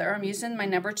together. I'm using my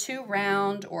number 2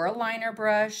 round or a liner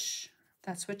brush. If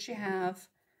that's what you have.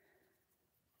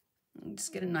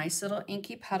 Just get a nice little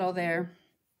inky puddle there.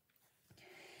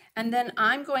 And then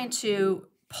I'm going to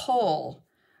pull.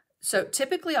 So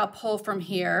typically I'll pull from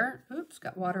here. Oops,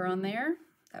 got water on there.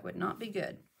 That would not be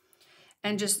good.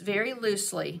 And just very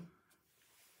loosely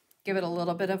give it a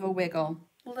little bit of a wiggle,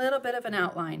 a little bit of an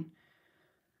outline.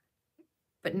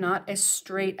 but not a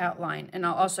straight outline. And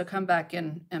I'll also come back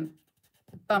and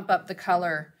bump up the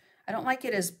color. I don't like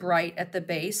it as bright at the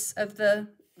base of the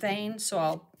vein, so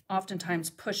I'll oftentimes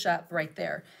push up right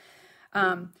there.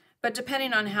 But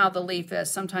depending on how the leaf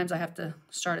is, sometimes I have to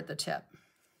start at the tip.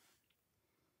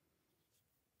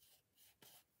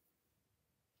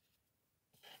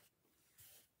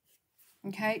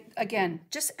 Okay, again,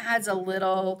 just adds a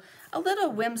little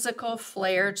whimsical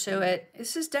flair to it.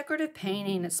 This is decorative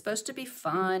painting. It's supposed to be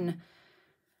fun.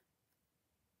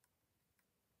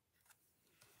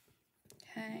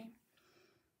 Okay.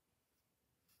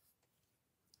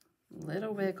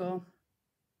 Little wiggle.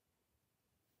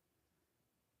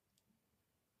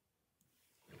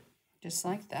 Just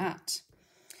like that.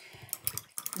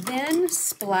 Then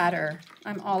splatter.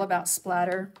 I'm all about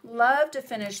splatter. Love to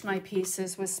finish my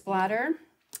pieces with splatter.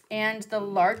 And the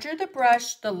larger the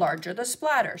brush, the larger the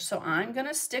splatter. So I'm going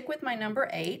to stick with my number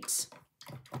 8.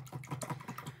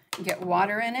 Get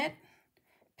water in it.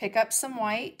 Pick up some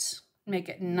white. Make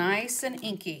it nice and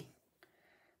inky.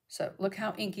 So look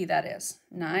how inky that is.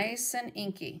 Nice and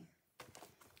inky.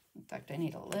 In fact, I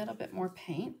need a little bit more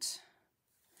paint.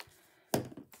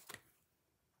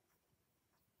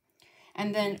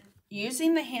 And then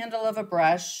using the handle of a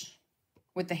brush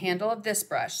with the handle of this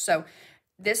brush. So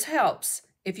this helps.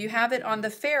 If you have it on the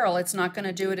ferrule, it's not going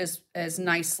to do it as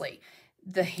nicely.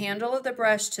 The handle of the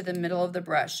brush to the middle of the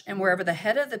brush. And wherever the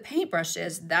head of the paintbrush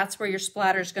is, that's where your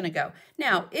splatter is going to go.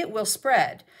 Now, it will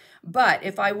spread. But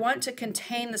if I want to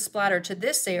contain the splatter to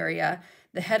this area,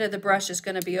 the head of the brush is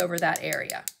going to be over that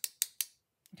area.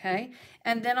 Okay?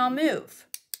 And then I'll move.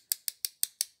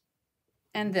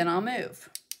 And then I'll move.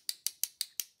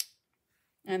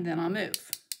 And then I'll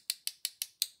move.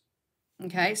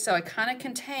 Okay, so I kind of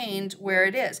contained where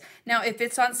it is. Now, if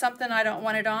it's on something I don't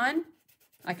want it on,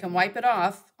 I can wipe it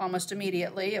off almost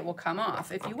immediately. It will come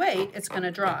off. If you wait, it's going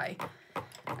to dry.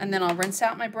 And then I'll rinse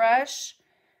out my brush,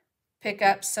 pick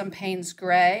up some Payne's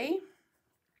Gray.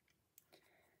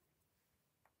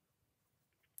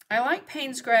 I like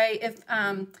Payne's Gray. If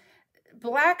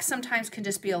black sometimes can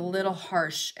just be a little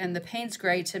harsh, and the Payne's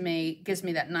Gray to me gives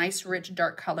me that nice, rich,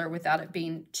 dark color without it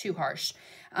being too harsh.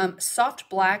 Soft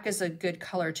black is a good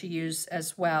color to use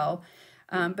as well.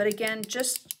 But again,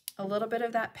 just a little bit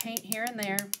of that paint here and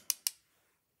there.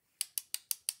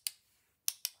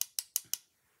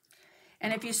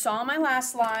 And if you saw my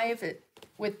last live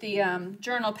with the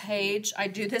journal page, I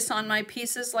do this on my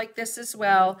pieces like this as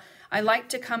well. I like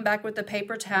to come back with the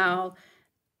paper towel,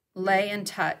 lay and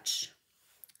touch.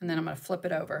 And then I'm going to flip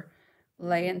it over,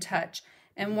 lay and touch.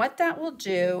 And what that will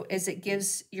do is it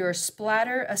gives your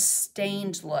splatter a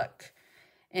stained look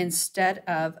instead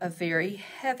of a very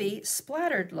heavy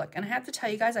splattered look. And I have to tell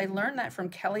you guys, I learned that from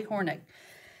Kelly Hornig.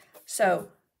 So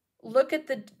look at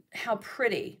how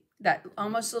pretty that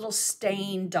almost little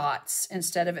stain dots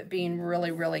instead of it being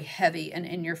really, really heavy and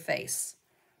in your face.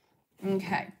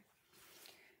 Okay.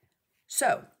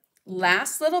 So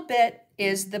last little bit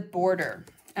is the border.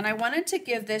 And I wanted to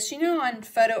give this, you know, on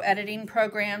photo editing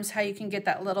programs, how you can get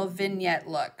that little vignette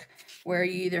look where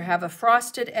you either have a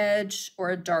frosted edge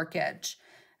or a dark edge.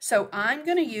 So I'm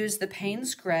going to use the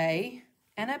Payne's Gray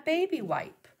and a baby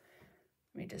wipe.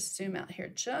 Let me just zoom out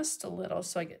here just a little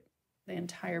so I get the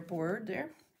entire board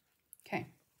there. Okay.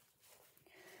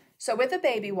 So with a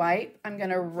baby wipe, I'm going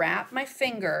to wrap my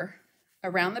finger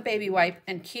around the baby wipe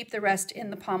and keep the rest in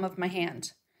the palm of my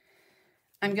hand.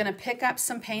 I'm going to pick up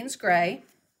some Payne's Gray,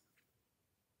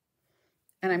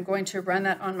 and I'm going to run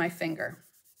that on my finger,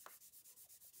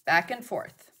 back and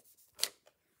forth.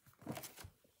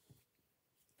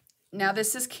 Now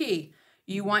this is key.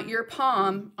 You want your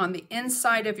palm on the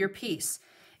inside of your piece.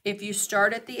 If you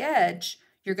start at the edge,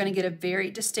 you're going to get a very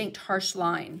distinct harsh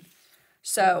line.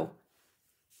 So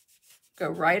go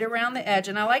right around the edge,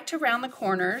 and I like to round the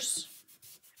corners.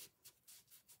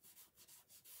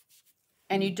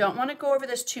 And you don't want to go over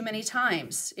this too many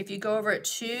times. If you go over it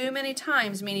too many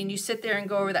times, meaning you sit there and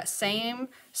go over that same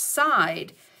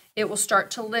side, it will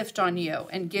start to lift on you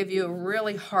and give you a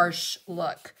really harsh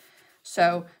look.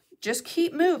 So just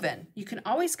keep moving. You can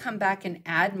always come back and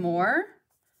add more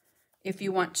if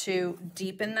you want to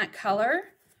deepen that color.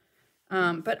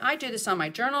 But I do this on my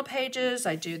journal pages.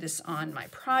 I do this on my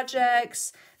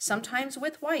projects, sometimes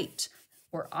with white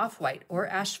or off-white or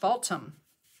asphaltum.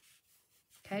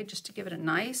 Okay, just to give it a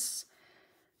nice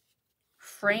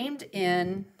framed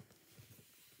in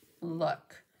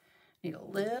look. Need a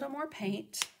little more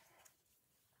paint.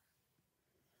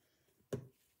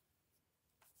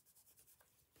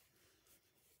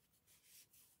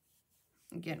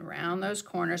 Again, round those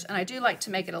corners. And I do like to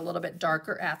make it a little bit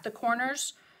darker at the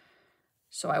corners.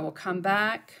 So I will come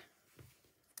back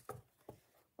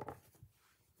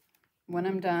when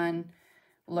I'm done,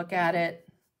 look at it,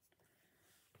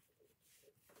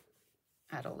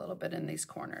 add a little bit in these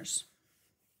corners.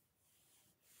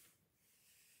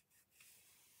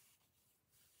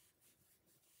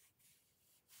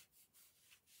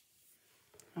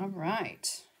 All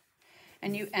right.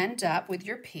 And you end up with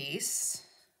your piece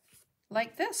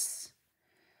like this,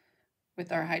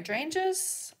 with our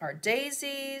hydrangeas, our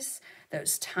daisies,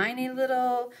 those tiny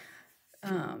little,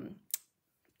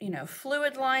 you know,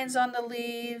 fluid lines on the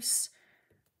leaves,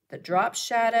 the drop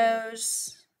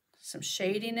shadows, some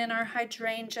shading in our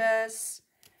hydrangeas,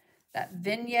 that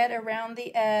vignette around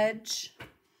the edge.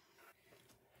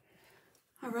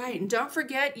 All right, and don't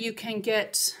forget you can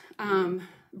get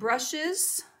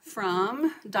brushes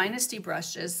from Dynasty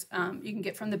brushes. You can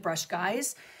get from the Brush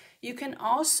Guys. You can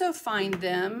also find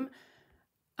them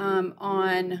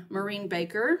on Marine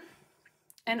Baker,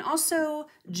 and also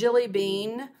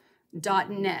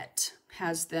jillybean.net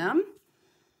has them.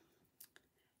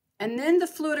 And then the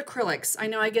fluid acrylics. I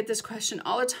know I get this question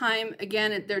all the time.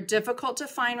 Again, they're difficult to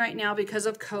find right now because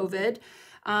of COVID.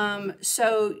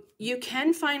 So you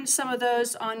can find some of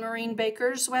those on Marine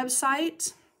Baker's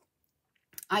website.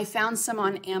 I found some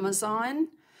on Amazon.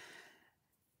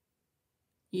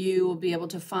 You will be able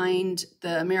to find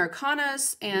the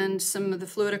Americanas and some of the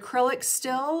fluid acrylics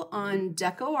still on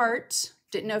decoart.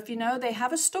 Didn't know if you know, they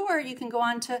have a store. You can go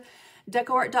on to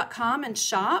decoart.com and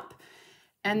shop.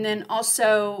 And then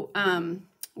also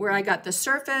where I got the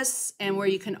surface and where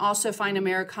you can also find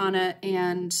Americana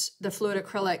and the fluid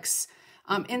acrylics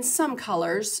in some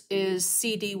colors is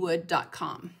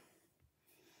cdwood.com.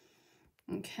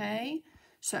 Okay,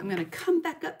 so I'm gonna come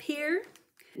back up here.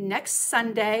 Next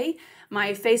Sunday,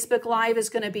 my Facebook Live is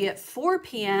going to be at 4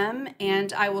 p.m.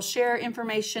 and I will share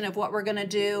information of what we're going to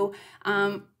do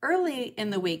early in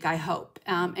the week, I hope,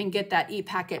 and get that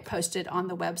e-packet posted on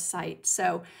the website.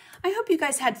 So I hope you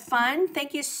guys had fun.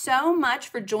 Thank you so much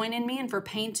for joining me and for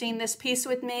painting this piece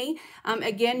with me.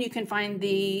 Again, you can find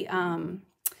the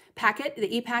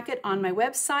e-packet on my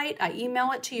website. I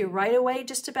email it to you right away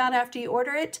just about after you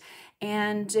order it.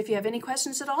 And if you have any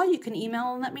questions at all, you can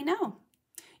email and let me know.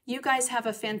 You guys have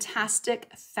a fantastic,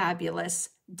 fabulous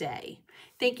day.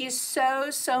 Thank you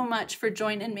so, so much for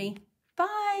joining me.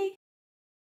 Bye.